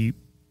to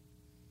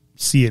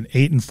see an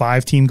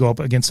 8-5 team go up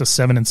against a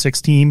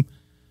 7-6 team.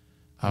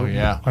 Oh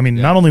yeah.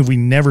 Not only have we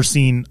never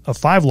seen a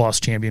 5-loss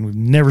champion, we've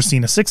never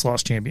seen a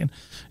 6-loss champion.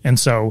 And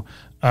so,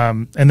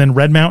 and then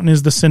Red Mountain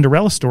is the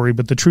Cinderella story,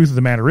 but the truth of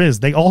the matter is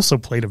they also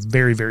played a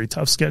very, very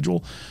tough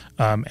schedule.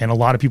 And a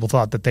lot of people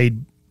thought that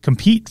they'd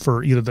compete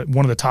for either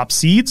one of the top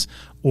seeds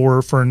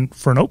or for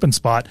an open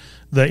spot.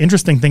 The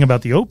interesting thing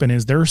about the Open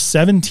is there are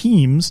 7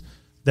 teams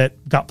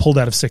that got pulled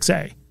out of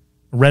 6A.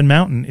 Red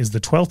Mountain is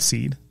the 12th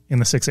seed in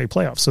the 6A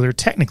playoffs. So they're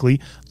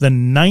technically the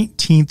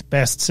 19th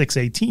best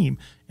 6A team,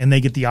 and they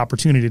get the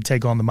opportunity to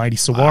take on the mighty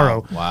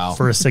Saguaro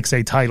for a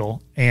 6A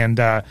title. And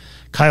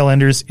Kyle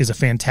Enders is a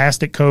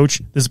fantastic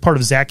coach. This is part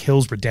of Zach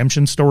Hill's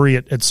redemption story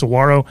at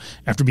Saguaro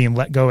after being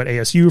let go at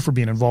ASU for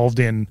being involved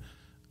in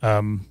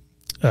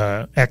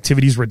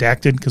activities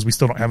redacted because we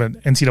still don't have an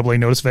NCAA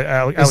notice of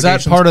allegations. Is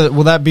that part of?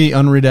 Will that be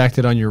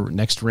unredacted on your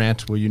next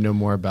rant? Will you know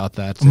more about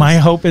that? My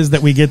hope is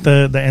that we get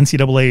the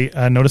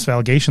NCAA notice of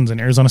allegations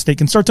and Arizona State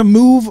can start to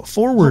move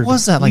forward. What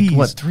was that? Please.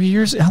 Like 3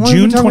 years? How long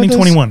June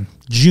 2021.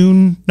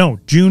 June.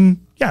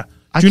 Yeah.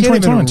 I June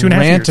can't 2021. even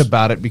rant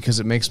about it because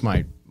it makes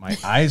my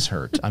eyes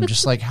hurt. I'm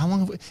just like, how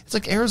long? It's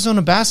like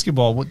Arizona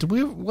basketball.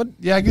 What?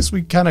 Yeah, I guess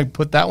we kind of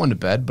put that one to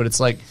bed. But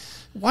it's like,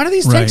 why do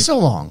these take so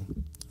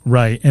long?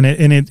 Right, and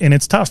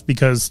it's tough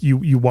because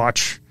you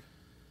watch.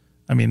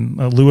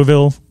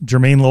 Louisville,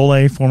 Jermaine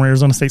Lole, former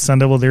Arizona State Sun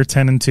Devil, they're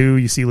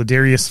 10-2. You see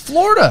Ladarius,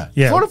 Florida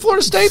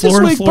State this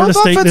week. Florida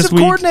Both State offensive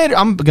coordinator.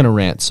 I'm gonna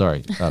rant.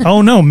 Sorry.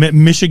 Oh no,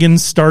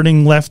 Michigan's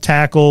starting left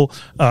tackle,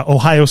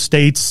 Ohio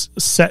State's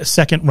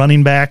second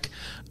running back,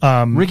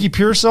 Ricky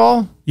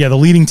Pearsall. Yeah, the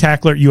leading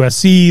tackler at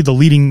USC, the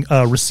leading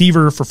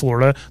receiver for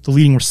Florida, the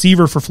leading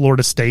receiver for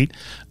Florida State.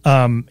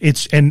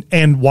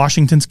 And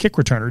Washington's kick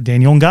returner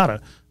Daniel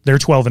Ngata. They're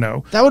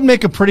 12-0. That would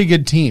make a pretty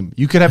good team.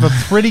 You could have a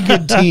pretty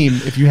good team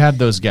if you had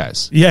those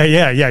guys.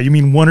 Yeah. You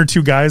mean one or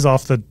two guys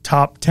off the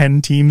top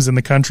 10 teams in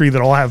the country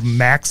that all have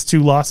max 2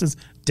 losses?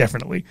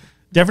 Definitely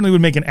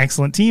would make an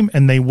excellent team,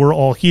 and they were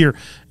all here.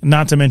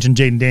 Not to mention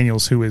Jaden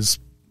Daniels, who is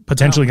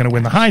potentially going to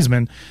win the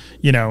Heisman,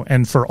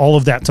 and for all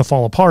of that to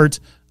fall apart,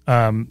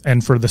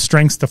 and for the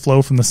strengths to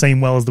flow from the same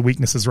well as the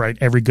weaknesses, right?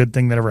 Every good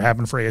thing that ever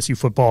happened for ASU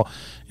football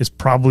is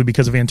probably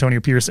because of Antonio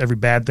Pierce. Every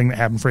bad thing that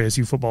happened for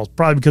ASU football is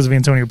probably because of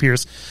Antonio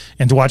Pierce.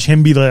 And to watch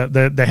him be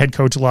the head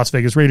coach of Las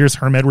Vegas Raiders,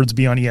 Herm Edwards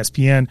be on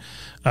ESPN,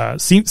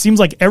 seems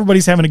like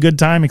everybody's having a good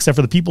time except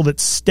for the people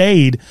that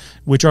stayed,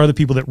 which are the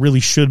people that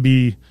really should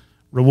be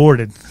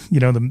rewarded.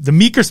 The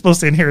meek are supposed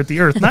to inherit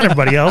the earth, not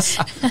everybody else.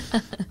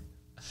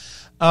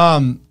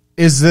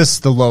 Is this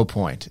the low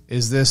point?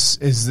 Is this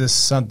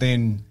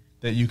something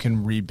that you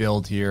can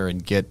rebuild here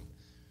and get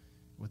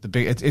with the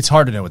big? It's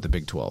hard to know with the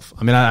Big 12.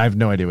 I have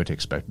no idea what to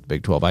expect with the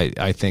Big 12.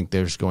 I think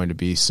there's going to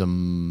be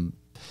some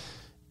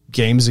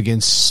games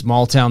against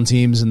small town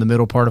teams in the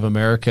middle part of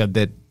America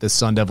that the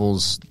Sun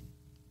Devils,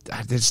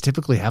 they just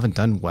typically haven't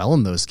done well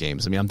in those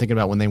games. I mean, I'm thinking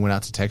about when they went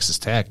out to Texas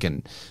Tech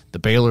and the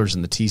Baylors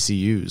and the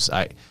TCUs.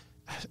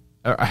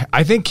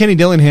 I think Kenny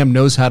Dillingham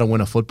knows how to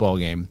win a football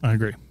game. I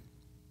agree.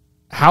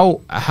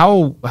 How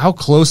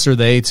close are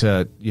they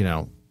to,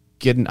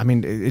 getting? I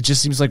mean, it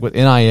just seems like with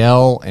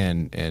NIL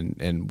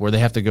and where they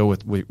have to go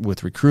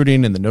with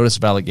recruiting and the notice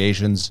of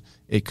allegations,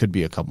 it could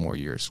be a couple more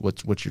years.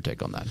 What's your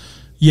take on that?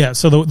 Yeah,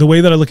 so the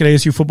way that I look at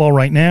ASU football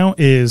right now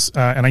is,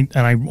 and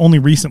I only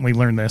recently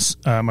learned this.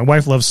 My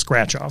wife loves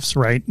scratch offs,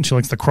 right? And she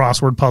likes the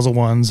crossword puzzle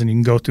ones, and you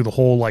can go through the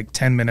whole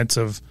 10 minutes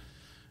of,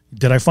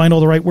 did I find all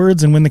the right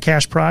words and win the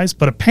cash prize?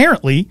 But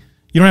apparently,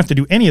 you don't have to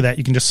do any of that.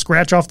 You can just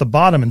scratch off the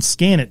bottom and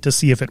scan it to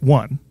see if it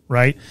won,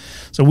 right?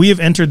 So we have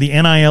entered the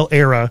NIL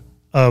era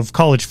of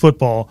college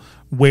football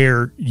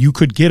where you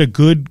could get a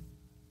good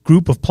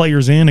group of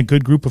players in, a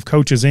good group of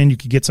coaches in, you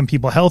could get some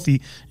people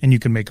healthy, and you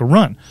can make a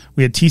run.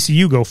 We had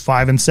TCU go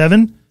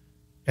 5-7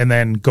 and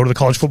then go to the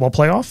college football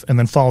playoff and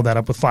then follow that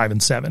up with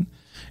 5-7.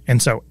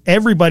 And so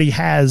everybody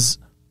has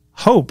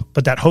hope,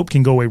 but that hope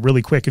can go away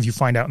really quick if you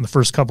find out in the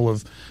first couple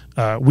of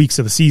weeks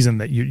of the season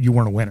that you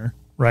weren't a winner,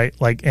 right?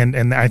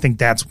 And I think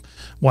that's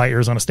why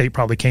Arizona State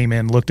probably came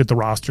in, looked at the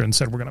roster, and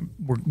said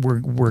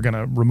we're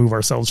gonna remove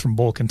ourselves from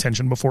bowl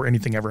contention before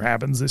anything ever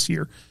happens this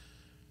year.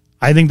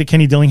 I think that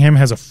Kenny Dillingham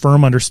has a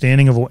firm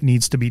understanding of what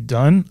needs to be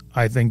done.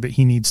 I think that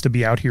he needs to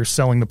be out here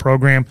selling the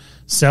program,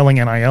 selling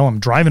NIL. I'm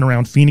driving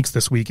around Phoenix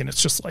this week, and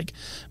it's just like,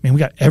 man, we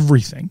got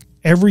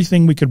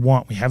everything we could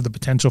want. We have the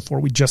potential for.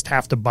 We just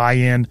have to buy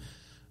in.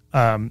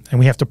 And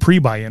we have to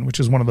pre-buy in, which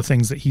is one of the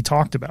things that he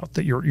talked about,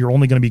 that you're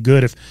only going to be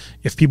good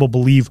if people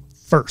believe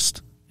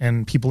first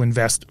and people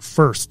invest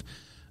first.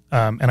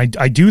 And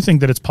I do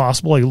think that it's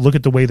possible. I look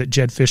at the way that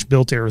Jed Fish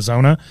built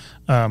Arizona.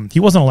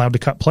 He wasn't allowed to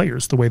cut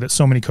players the way that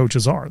so many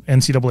coaches are.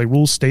 NCAA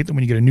rules state that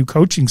when you get a new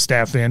coaching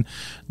staff in,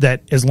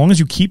 that as long as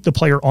you keep the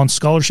player on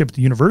scholarship at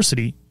the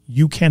university,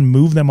 you can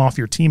move them off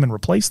your team and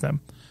replace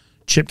them.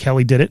 Chip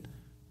Kelly did it.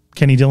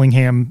 Kenny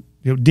Dillingham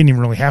didn't even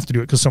really have to do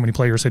it because so many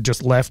players had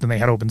just left and they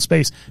had open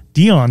space.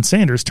 Deion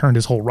Sanders turned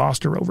his whole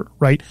roster over,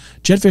 right?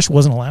 Jed Fish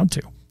wasn't allowed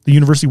to. The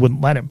university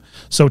wouldn't let him.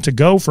 So to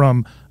go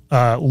from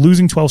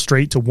losing 12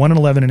 straight to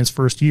 1-11 in his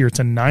first year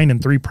to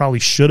 9-3, probably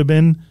should have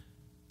been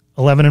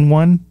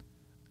 11-1.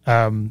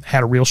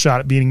 Had a real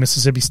shot at beating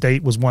Mississippi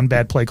State, was one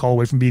bad play call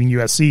away from beating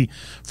USC.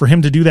 For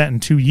him to do that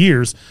in 2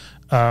 years,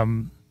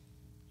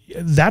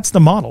 that's the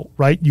model,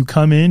 right? You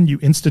come in, you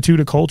institute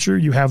a culture,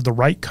 you have the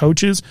right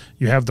coaches,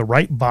 you have the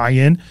right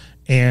buy-in,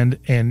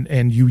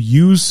 and you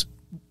use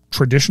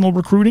traditional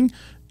recruiting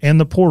and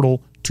the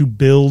portal to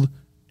build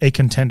a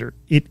contender.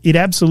 It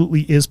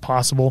absolutely is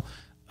possible.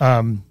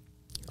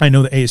 I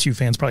know that ASU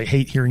fans probably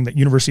hate hearing that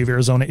University of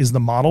Arizona is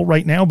the model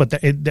right now, but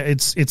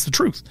it's the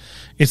truth.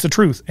 It's the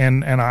truth.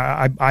 And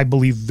I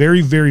believe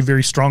very, very,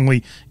 very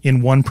strongly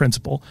in one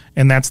principle,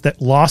 and that's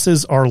that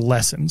losses are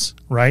lessons,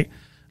 right?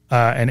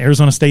 And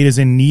Arizona State is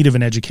in need of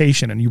an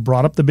education. And you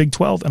brought up the Big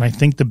 12, and I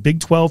think the Big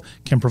 12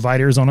 can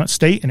provide Arizona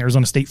State and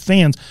Arizona State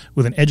fans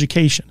with an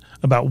education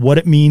about what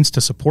it means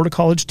to support a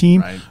college team,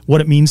 right, what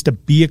it means to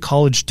be a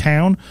college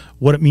town,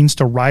 what it means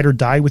to ride or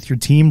die with your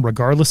team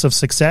regardless of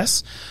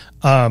success.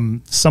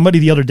 Somebody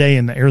the other day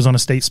in the Arizona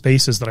State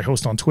Spaces that I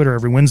host on Twitter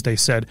every Wednesday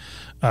said,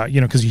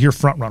 because you hear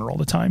front runner all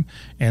the time,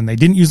 and they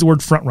didn't use the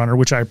word front runner,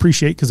 which I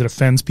appreciate because it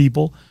offends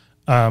people.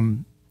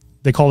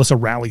 They call this a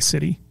rally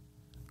city,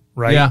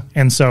 right? Yeah.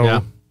 And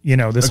so,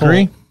 this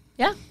Agree?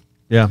 Yeah.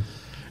 Yeah.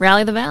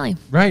 Rally the Valley.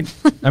 Right.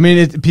 I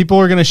mean, people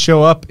are going to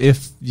show up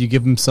if you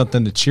give them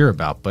something to cheer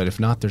about, but if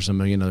not, there's a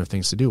million other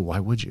things to do.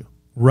 Why would you?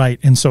 Right.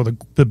 And so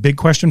the big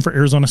question for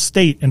Arizona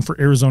State and for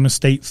Arizona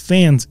State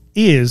fans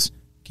is,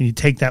 can you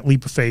take that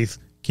leap of faith?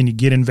 Can you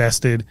get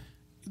invested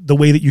the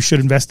way that you should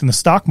invest in the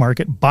stock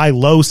market? Buy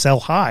low, sell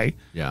high.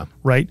 Yeah.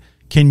 Right?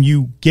 Can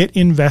you get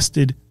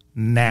invested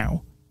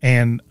now?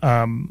 And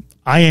I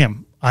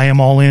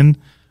am all in.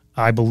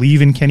 I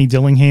believe in Kenny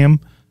Dillingham.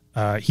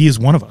 He is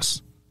one of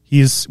us. He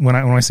is, when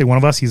I say one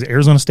of us, he's an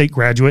Arizona State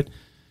graduate.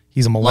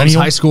 He's a millennial.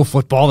 Loves high school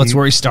football. That's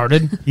where he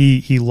started.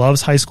 He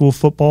loves high school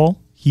football.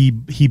 He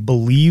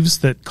believes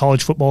that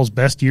college football's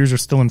best years are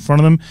still in front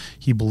of them.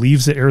 He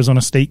believes that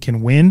Arizona State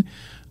can win.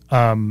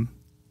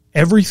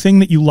 Everything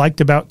that you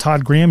liked about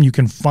Todd Graham, you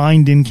can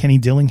find in Kenny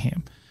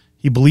Dillingham.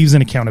 He believes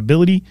in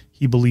accountability.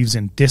 He believes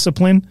in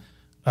discipline.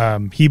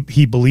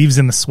 He believes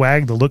in the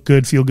swag, the look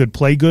good, feel good,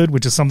 play good,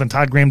 which is something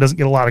Todd Graham doesn't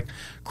get a lot of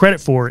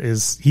credit for.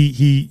 Is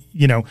he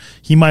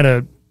might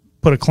have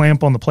put a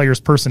clamp on the players'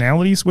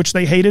 personalities, which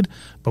they hated,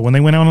 but when they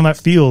went out on that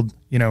field,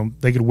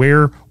 they could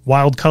wear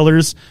wild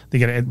colors.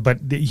 But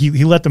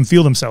he let them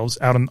feel themselves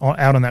out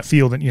on that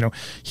field, and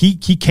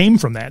he came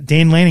from that.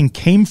 Dan Lanning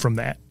came from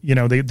that.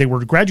 They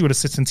were graduate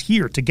assistants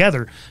here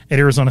together at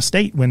Arizona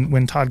State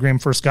when Todd Graham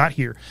first got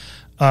here.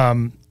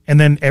 And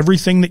then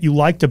everything that you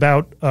liked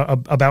about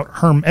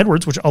Herm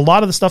Edwards, which a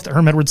lot of the stuff that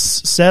Herm Edwards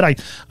said,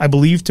 I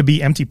believe to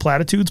be empty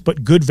platitudes,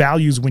 but good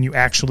values when you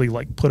actually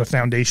like put a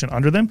foundation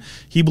under them.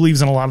 He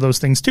believes in a lot of those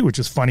things too, which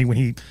is funny when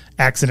he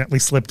accidentally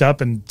slipped up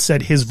and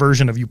said his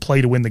version of "you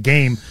play to win the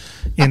game"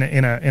 in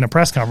a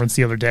press conference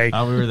the other day.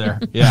 Oh, we were there.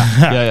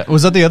 Yeah.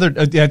 Was that the other?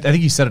 I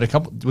think you said it a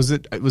couple. Was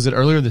it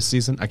earlier this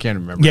season? I can't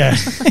remember. Yeah,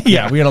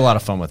 yeah. We had a lot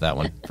of fun with that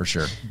one for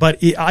sure. But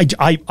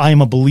I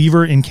am a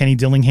believer in Kenny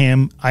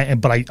Dillingham.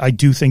 But I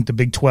do think the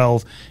Big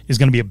 12 is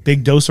going to be a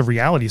big dose of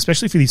reality,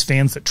 especially for these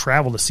fans that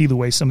travel to see the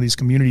way some of these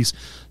communities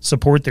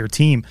support their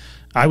team.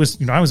 I was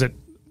at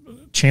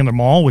Chandler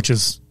Mall, which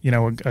is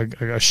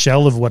a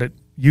shell of what it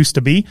used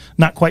to be,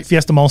 not quite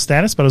Fiesta Mall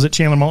status, but I was at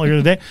Chandler Mall earlier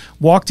today.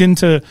 Walked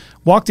into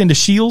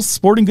Shields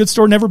Sporting Goods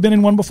store, never been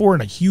in one before,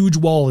 and a huge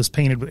wall is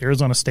painted with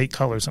Arizona State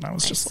colors. And I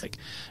was just like,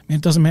 man,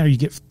 it doesn't matter. You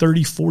get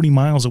 30, 40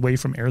 miles away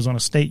from Arizona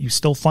State, you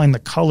still find the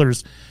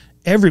colors.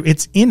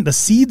 The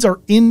seeds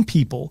are in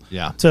people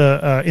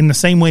to in the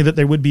same way that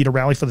they would be to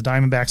rally for the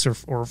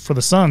Diamondbacks or for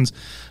the Suns.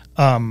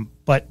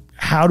 But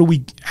how do we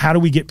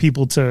get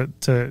people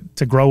to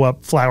grow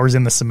up flowers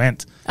in the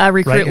cement?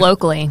 Recruit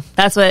locally.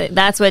 That's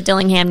what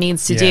Dillingham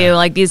needs to do.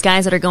 Like these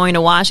guys that are going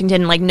to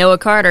Washington, like Noah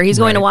Carter, he's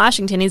going to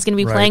Washington. He's going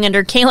to be playing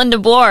under Kalen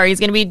DeBoer. He's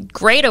going to be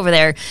great over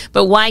there.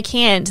 But why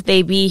can't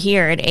they be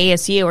here at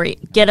ASU or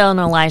get on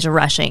Elijah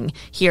Rushing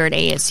here at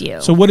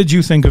ASU? So what did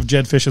you think of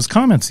Jed Fish's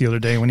comments the other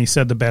day when he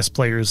said the best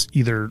players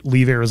either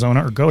leave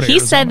Arizona or go to Arizona? He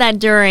said that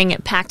during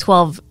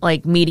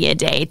Pac-12 media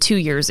day 2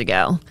 years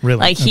ago.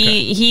 Really?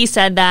 He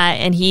said that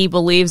and he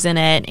believes in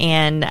it.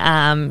 And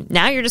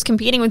now you're just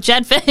competing with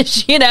Jed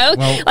Fish,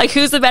 Well,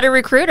 who's the better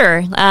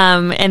recruiter?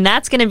 And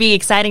that's going to be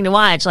exciting to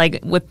watch,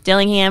 with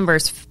Dillingham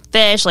versus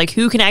Fish,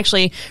 who can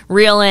actually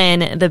reel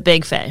in the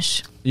big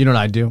fish. You know what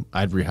I'd do?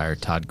 I'd rehire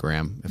Todd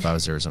Graham if I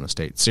was Arizona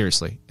State.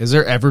 Seriously. Has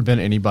there ever been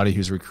anybody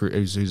who's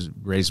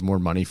raised more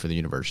money for the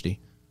university?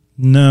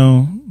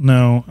 No.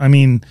 I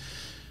mean,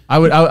 I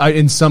would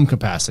in some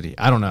capacity.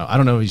 I don't know. I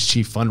don't know if he's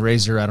chief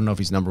fundraiser. I don't know if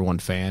he's number one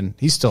fan.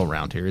 He's still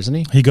around here, isn't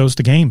he? He goes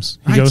to games.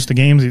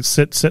 He's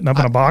sitting up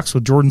in a box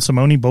with Jordan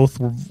Simone, both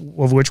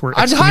of which were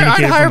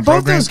excommunicated. I'd hire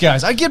both those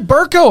guys. I'd get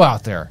Burko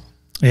out there.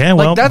 Yeah,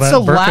 well, that's the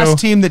last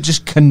team that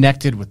just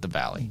connected with the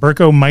Valley.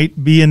 Burko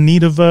might be in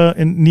need of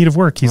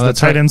work. He's the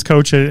tight ends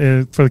coach for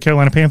the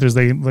Carolina Panthers.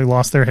 They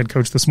lost their head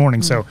coach this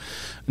morning. So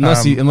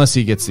unless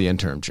he gets the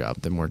interim job,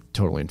 then we're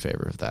totally in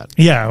favor of that.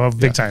 Yeah, well,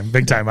 big time.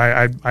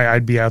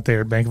 I'd be out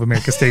there at Bank of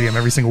America Stadium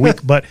every single week.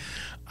 But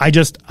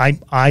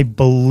I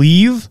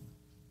believe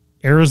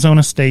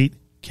Arizona State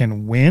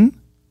can win.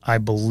 I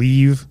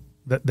believe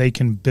that they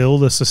can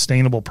build a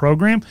sustainable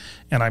program,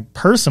 and I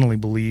personally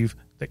believe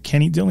that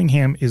Kenny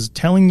Dillingham is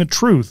telling the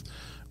truth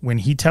when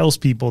he tells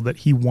people that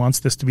he wants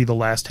this to be the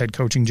last head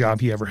coaching job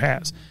he ever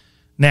has.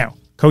 Now,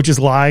 coaches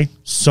lie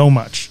so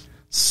much.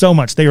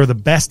 They are the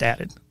best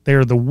at it. They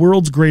are the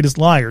world's greatest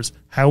liars.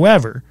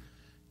 However,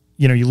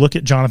 you look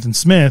at Jonathan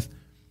Smith,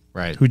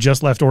 who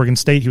just left Oregon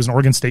State. He was an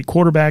Oregon State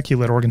quarterback. He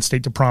led Oregon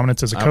State to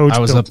prominence as a coach. I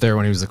was up there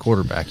when he was the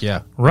quarterback,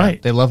 yeah. Right.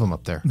 Yeah, they love him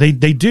up there. They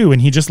do, and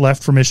he just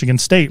left for Michigan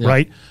State,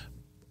 right?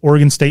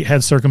 Oregon State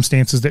had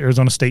circumstances that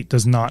Arizona State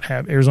does not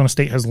have. Arizona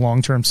State has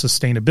long-term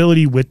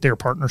sustainability with their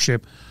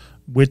partnership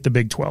with the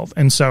Big 12.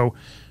 And so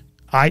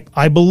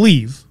I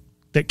believe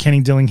that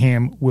Kenny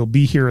Dillingham will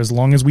be here as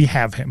long as we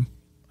have him.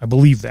 I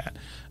believe that.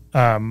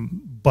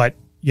 But,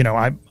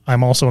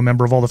 I'm also a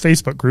member of all the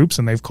Facebook groups,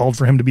 and they've called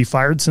for him to be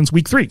fired since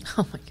week 3.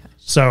 Oh, my gosh.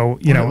 So,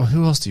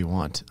 who else do you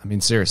want? I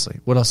mean, seriously,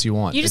 what else do you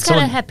want? You just got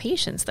to have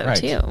patience, though,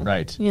 too.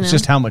 Right. It's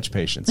just how much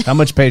patience. How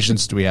much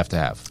patience do we have to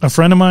have? A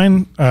friend of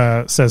mine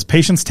says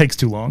patience takes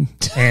too long,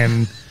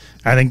 and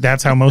I think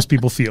that's how most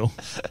people feel.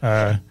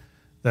 That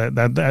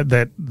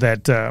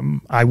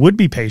I would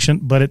be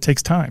patient, but it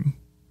takes time.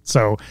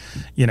 So,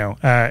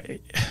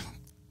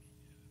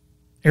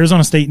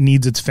 Arizona State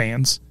needs its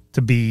fans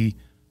to be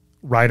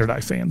ride or die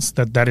fans.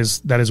 That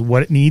is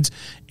what it needs.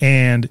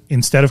 And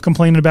instead of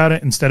complaining about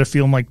it, instead of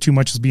feeling like too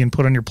much is being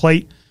put on your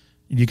plate,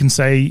 you can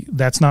say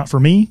that's not for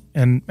me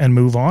and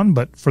move on.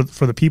 But for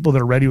the people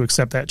that are ready to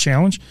accept that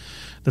challenge,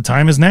 the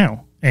time is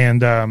now.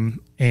 And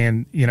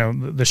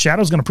the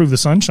shadow's going to prove the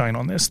sunshine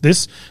on this.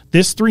 This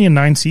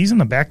 3-9 season,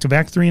 the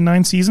back-to-back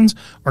 3-9 seasons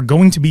are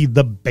going to be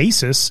the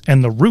basis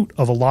and the root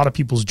of a lot of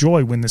people's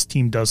joy when this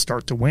team does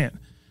start to win.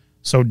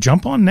 So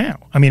jump on now.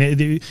 I mean,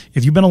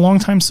 if you've been a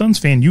longtime Suns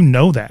fan, you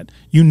know that.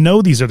 You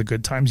know these are the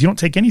good times. You don't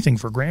take anything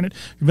for granted.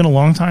 You've been a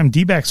longtime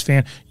D-backs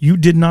fan. You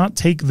did not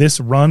take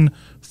this run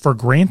for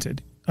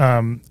granted.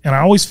 And I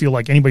always feel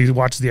like anybody who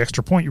watches The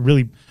Extra Point, you're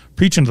really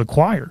preaching to the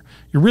choir.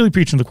 You're really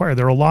preaching to the choir.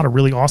 There are a lot of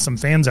really awesome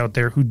fans out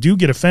there who do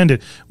get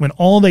offended when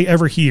all they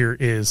ever hear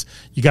is,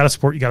 you got to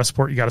support, you got to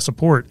support, you got to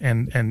support.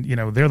 And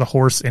they're the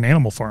horse and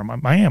animal farm.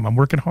 I'm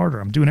working harder.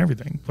 I'm doing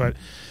everything. But,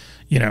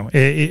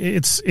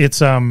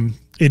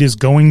 it is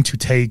going to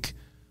take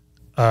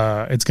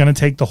it's going to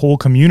take the whole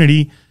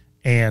community,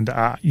 and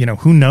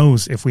who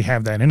knows if we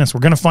have that in us. We're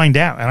going to find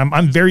out, and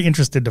I'm very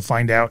interested to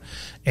find out.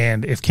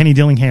 And if Kenny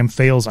Dillingham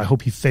fails, I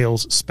hope he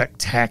fails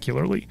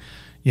spectacularly.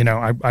 You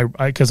know,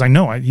 because I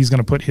know he's going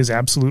to put his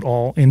absolute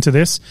all into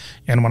this.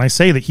 And when I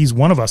say that he's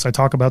one of us, I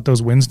talk about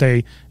those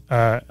Wednesday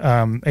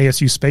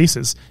ASU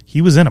spaces.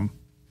 He was in them.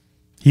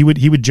 He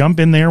would jump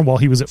in there while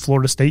he was at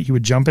Florida State. He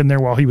would jump in there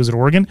while he was at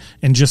Oregon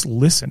and just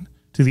listen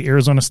to the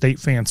Arizona State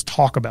fans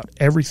talk about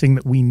everything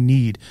that we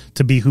need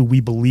to be who we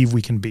believe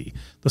we can be,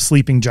 the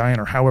sleeping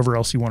giant or however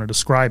else you want to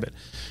describe it.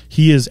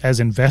 He is as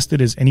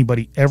invested as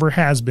anybody ever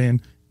has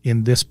been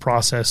in this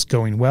process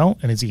going well.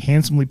 And is he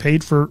handsomely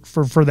paid for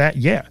that?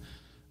 Yeah.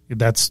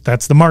 That's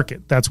the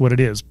market. That's what it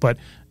is. But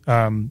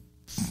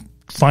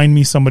find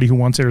me somebody who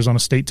wants Arizona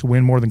State to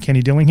win more than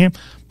Kenny Dillingham,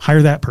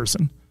 hire that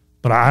person.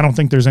 But I don't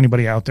think there's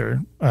anybody out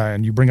there.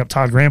 And you bring up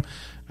Todd Graham,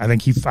 I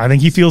think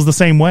he feels the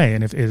same way.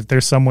 And if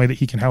there's some way that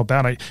he can help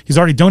out, he's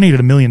already donated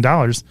 $1 million.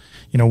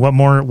 You know, what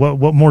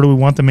more do we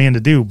want the man to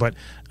do? But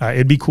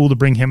it'd be cool to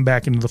bring him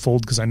back into the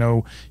fold, because I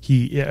know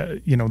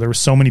there were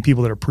so many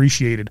people that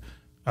appreciated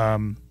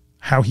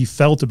how he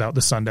felt about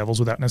the Sun Devils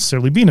without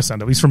necessarily being a Sun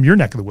Devil. He's from your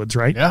neck of the woods,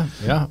 right? Yeah.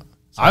 So.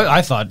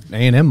 I thought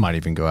A&M might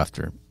even go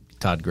after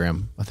Todd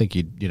Graham. I think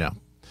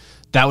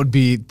that would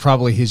be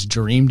probably his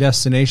dream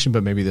destination,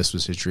 but maybe this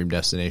was his dream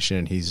destination.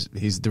 And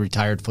he's the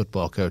retired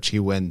football coach. He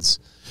wins.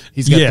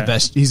 He's got the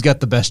best. He's got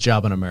the best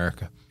job in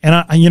America.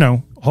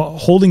 And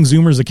holding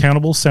Zoomers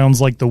accountable sounds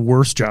like the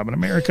worst job in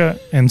America.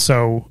 And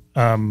so,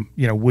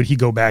 would he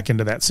go back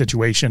into that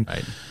situation?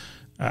 Right.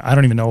 I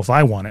don't even know if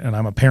I want it, and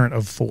I'm a parent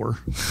of 4.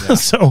 Yeah.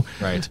 So,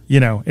 right.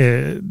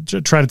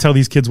 Try to tell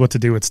these kids what to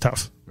do. It's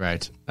tough.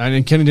 Right.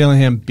 And Kenny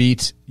Dillingham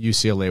beat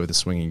UCLA with a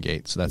swinging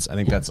gate. So I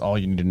think that's all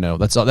you need to know.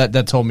 That's all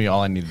that told me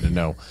all I needed to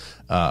know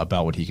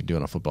about what he could do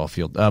on a football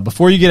field.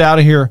 Before you get out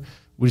of here,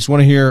 we just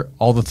want to hear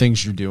all the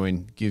things you're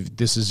doing.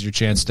 This is your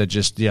chance to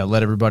just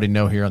let everybody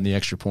know here on the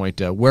Extra Point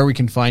where we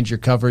can find your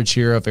coverage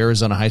here of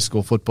Arizona high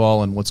school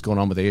football and what's going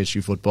on with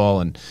ASU football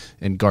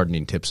and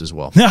gardening tips as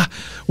well.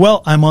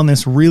 Well, I'm on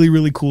this really,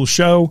 really cool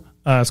show.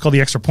 It's called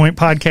the Extra Point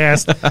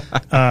Podcast.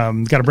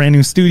 Got a brand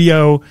new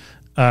studio.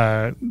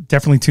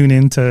 Definitely tune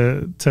in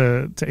to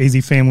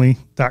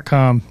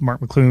azfamily.com,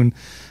 Mark McClune,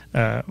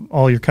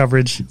 all your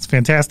coverage. It's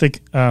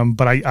fantastic.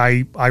 But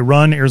I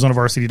run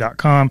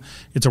ArizonaVarsity.com.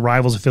 It's a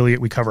Rivals affiliate.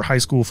 We cover high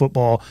school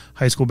football,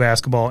 high school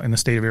basketball in the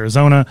state of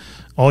Arizona.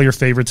 All your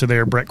favorites are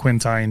there. Brett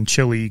Quintine,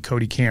 Chili,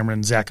 Cody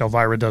Cameron, Zach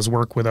Elvira does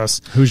work with us.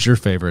 Who's your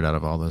favorite out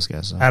of all those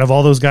guys? Out of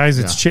all those guys,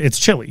 it's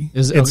Chili.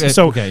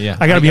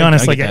 I got to be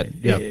honest.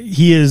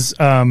 He is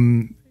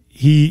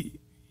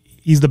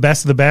he's the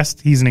best of the best.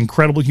 He's an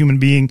incredible human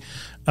being.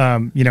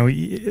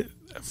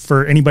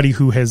 For anybody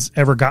who has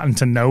ever gotten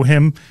to know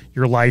him,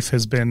 your life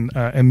has been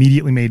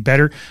immediately made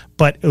better.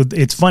 But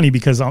it's funny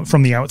because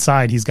from the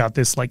outside, he's got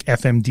this like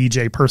FM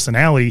DJ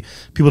personality.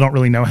 People don't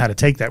really know how to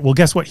take that. Well,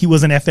 guess what? He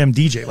was an FM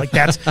DJ. Like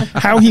that's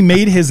how he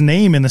made his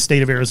name in the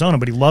state of Arizona.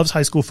 But he loves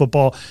high school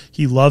football.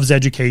 He loves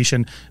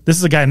education. This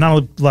is a guy,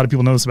 not a lot of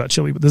people know this about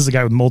Chili, but this is a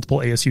guy with multiple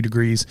ASU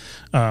degrees.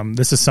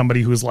 This is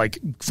somebody who is like,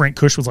 Frank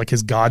Kush was like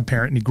his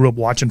godparent, and he grew up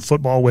watching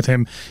football with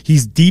him.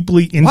 He's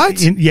deeply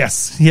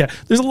yes. Yeah.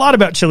 There's a lot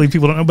about Chili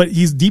people don't know, but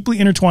he's deeply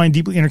intertwined,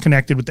 deeply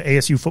interconnected with the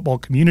ASU football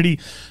community.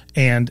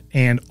 And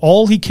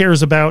all he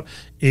cares about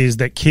is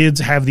that kids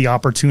have the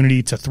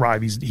opportunity to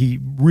thrive. He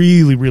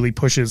really, really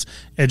pushes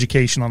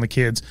education on the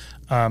kids.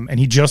 And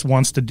he just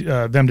wants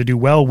them to do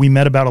well. We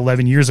met about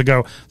 11 years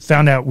ago,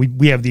 found out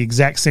we have the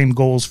exact same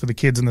goals for the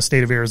kids in the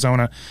state of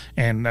Arizona.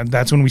 And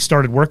that's when we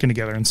started working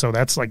together. And so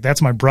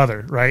that's my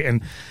brother. Right.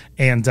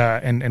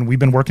 And we've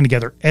been working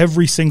together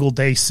every single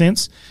day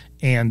since.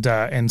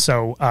 And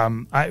so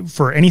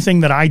for anything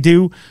that I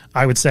do,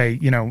 I would say,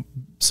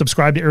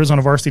 subscribe to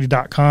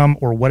ArizonaVarsity.com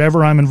or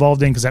whatever I'm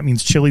involved in, because that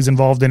means Chili's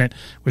involved in it,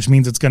 which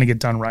means it's going to get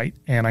done right.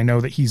 And I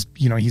know that he's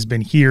been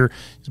here,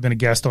 he's been a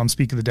guest on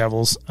Speak of the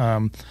Devils.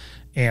 So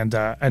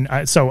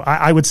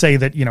I would say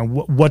that,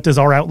 what does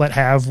our outlet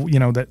have,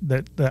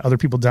 that other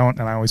people don't?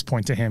 And I always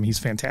point to him. He's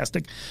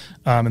fantastic.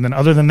 And then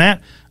other than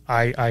that,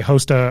 I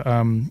host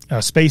a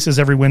Spaces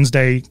every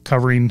Wednesday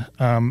covering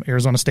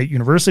Arizona State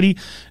University,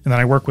 and then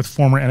I work with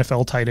former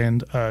NFL tight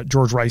end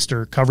George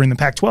Reister covering the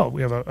Pac-12.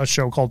 We have a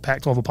show called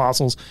Pac-12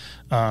 Apostles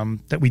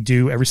that we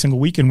do every single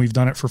week, and we've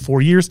done it for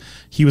 4 years.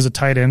 He was a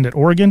tight end at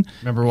Oregon.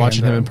 Remember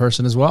watching him in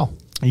person as well.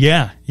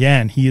 Yeah,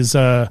 and he is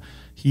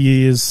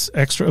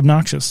extra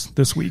obnoxious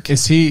this week.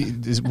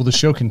 Will the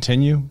show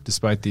continue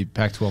despite the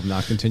Pac-12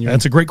 not continuing?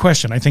 That's a great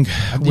question. I think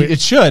it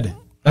should.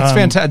 That's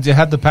fantastic. To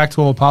have the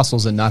Pac-12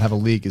 Apostles and not have a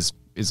league is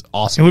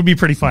awesome. It would be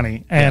pretty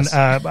funny. And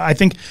yes. I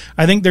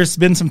think there's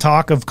been some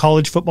talk of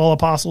college football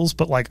apostles,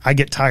 but like I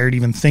get tired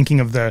even thinking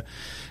of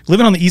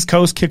living on the East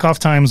Coast. Kickoff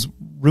times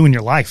ruin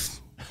your life.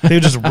 They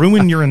just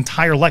ruin your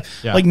entire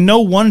life. Yeah. Like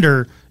no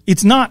wonder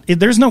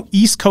there's no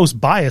East Coast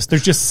bias.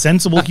 There's just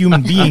sensible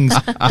human beings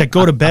that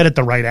go to bed at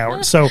the right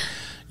hour. So,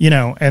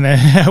 And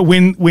then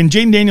when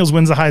Jaden Daniels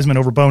wins the Heisman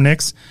over Bo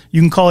Nix,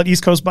 you can call it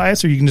East Coast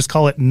bias, or you can just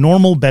call it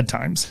normal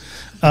bedtimes.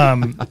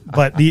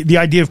 But the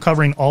idea of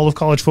covering all of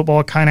college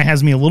football kind of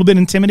has me a little bit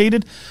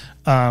intimidated.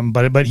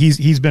 But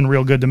he's been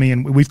real good to me,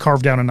 and we've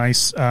carved out a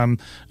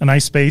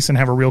nice space and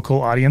have a real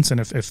cool audience. And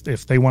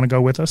if they want to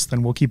go with us,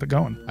 then we'll keep it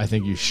going. I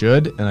think you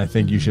should, and I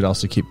think you should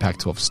also keep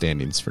Pac-12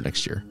 standings for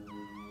next year.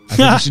 I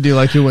think you should do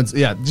like who wins.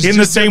 Yeah, in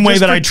the same way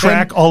that I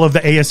track all of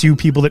the ASU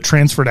people that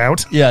transferred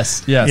out.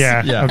 Yes.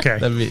 Yeah. Okay.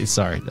 Maybe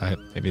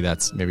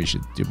you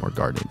should do more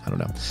gardening. I don't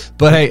know.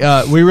 But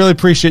hey, we really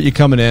appreciate you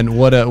coming in.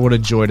 What a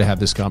joy to have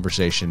this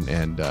conversation,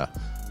 and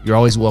you're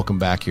always welcome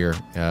back here.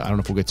 I don't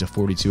know if we'll get to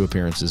 42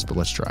 appearances, but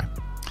let's try.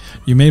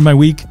 You made my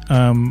week.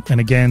 And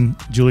again,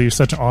 Julie, you're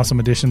such an awesome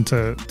addition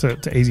to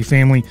AZ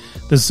Family.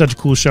 This is such a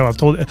cool show.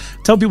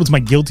 Tell people it's my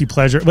guilty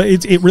pleasure, but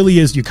it really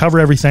is. You cover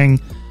everything.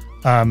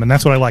 And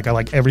that's what I like. I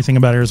like everything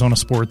about Arizona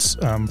sports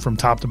from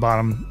top to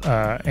bottom.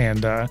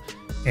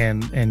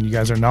 And you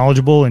guys are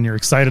knowledgeable, and you're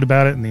excited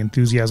about it, and the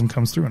enthusiasm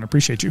comes through, and I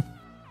appreciate you.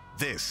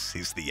 This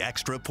is The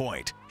Extra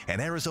Point, an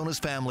Arizona's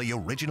Family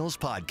Originals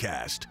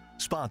podcast,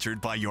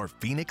 sponsored by your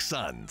Phoenix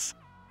Suns.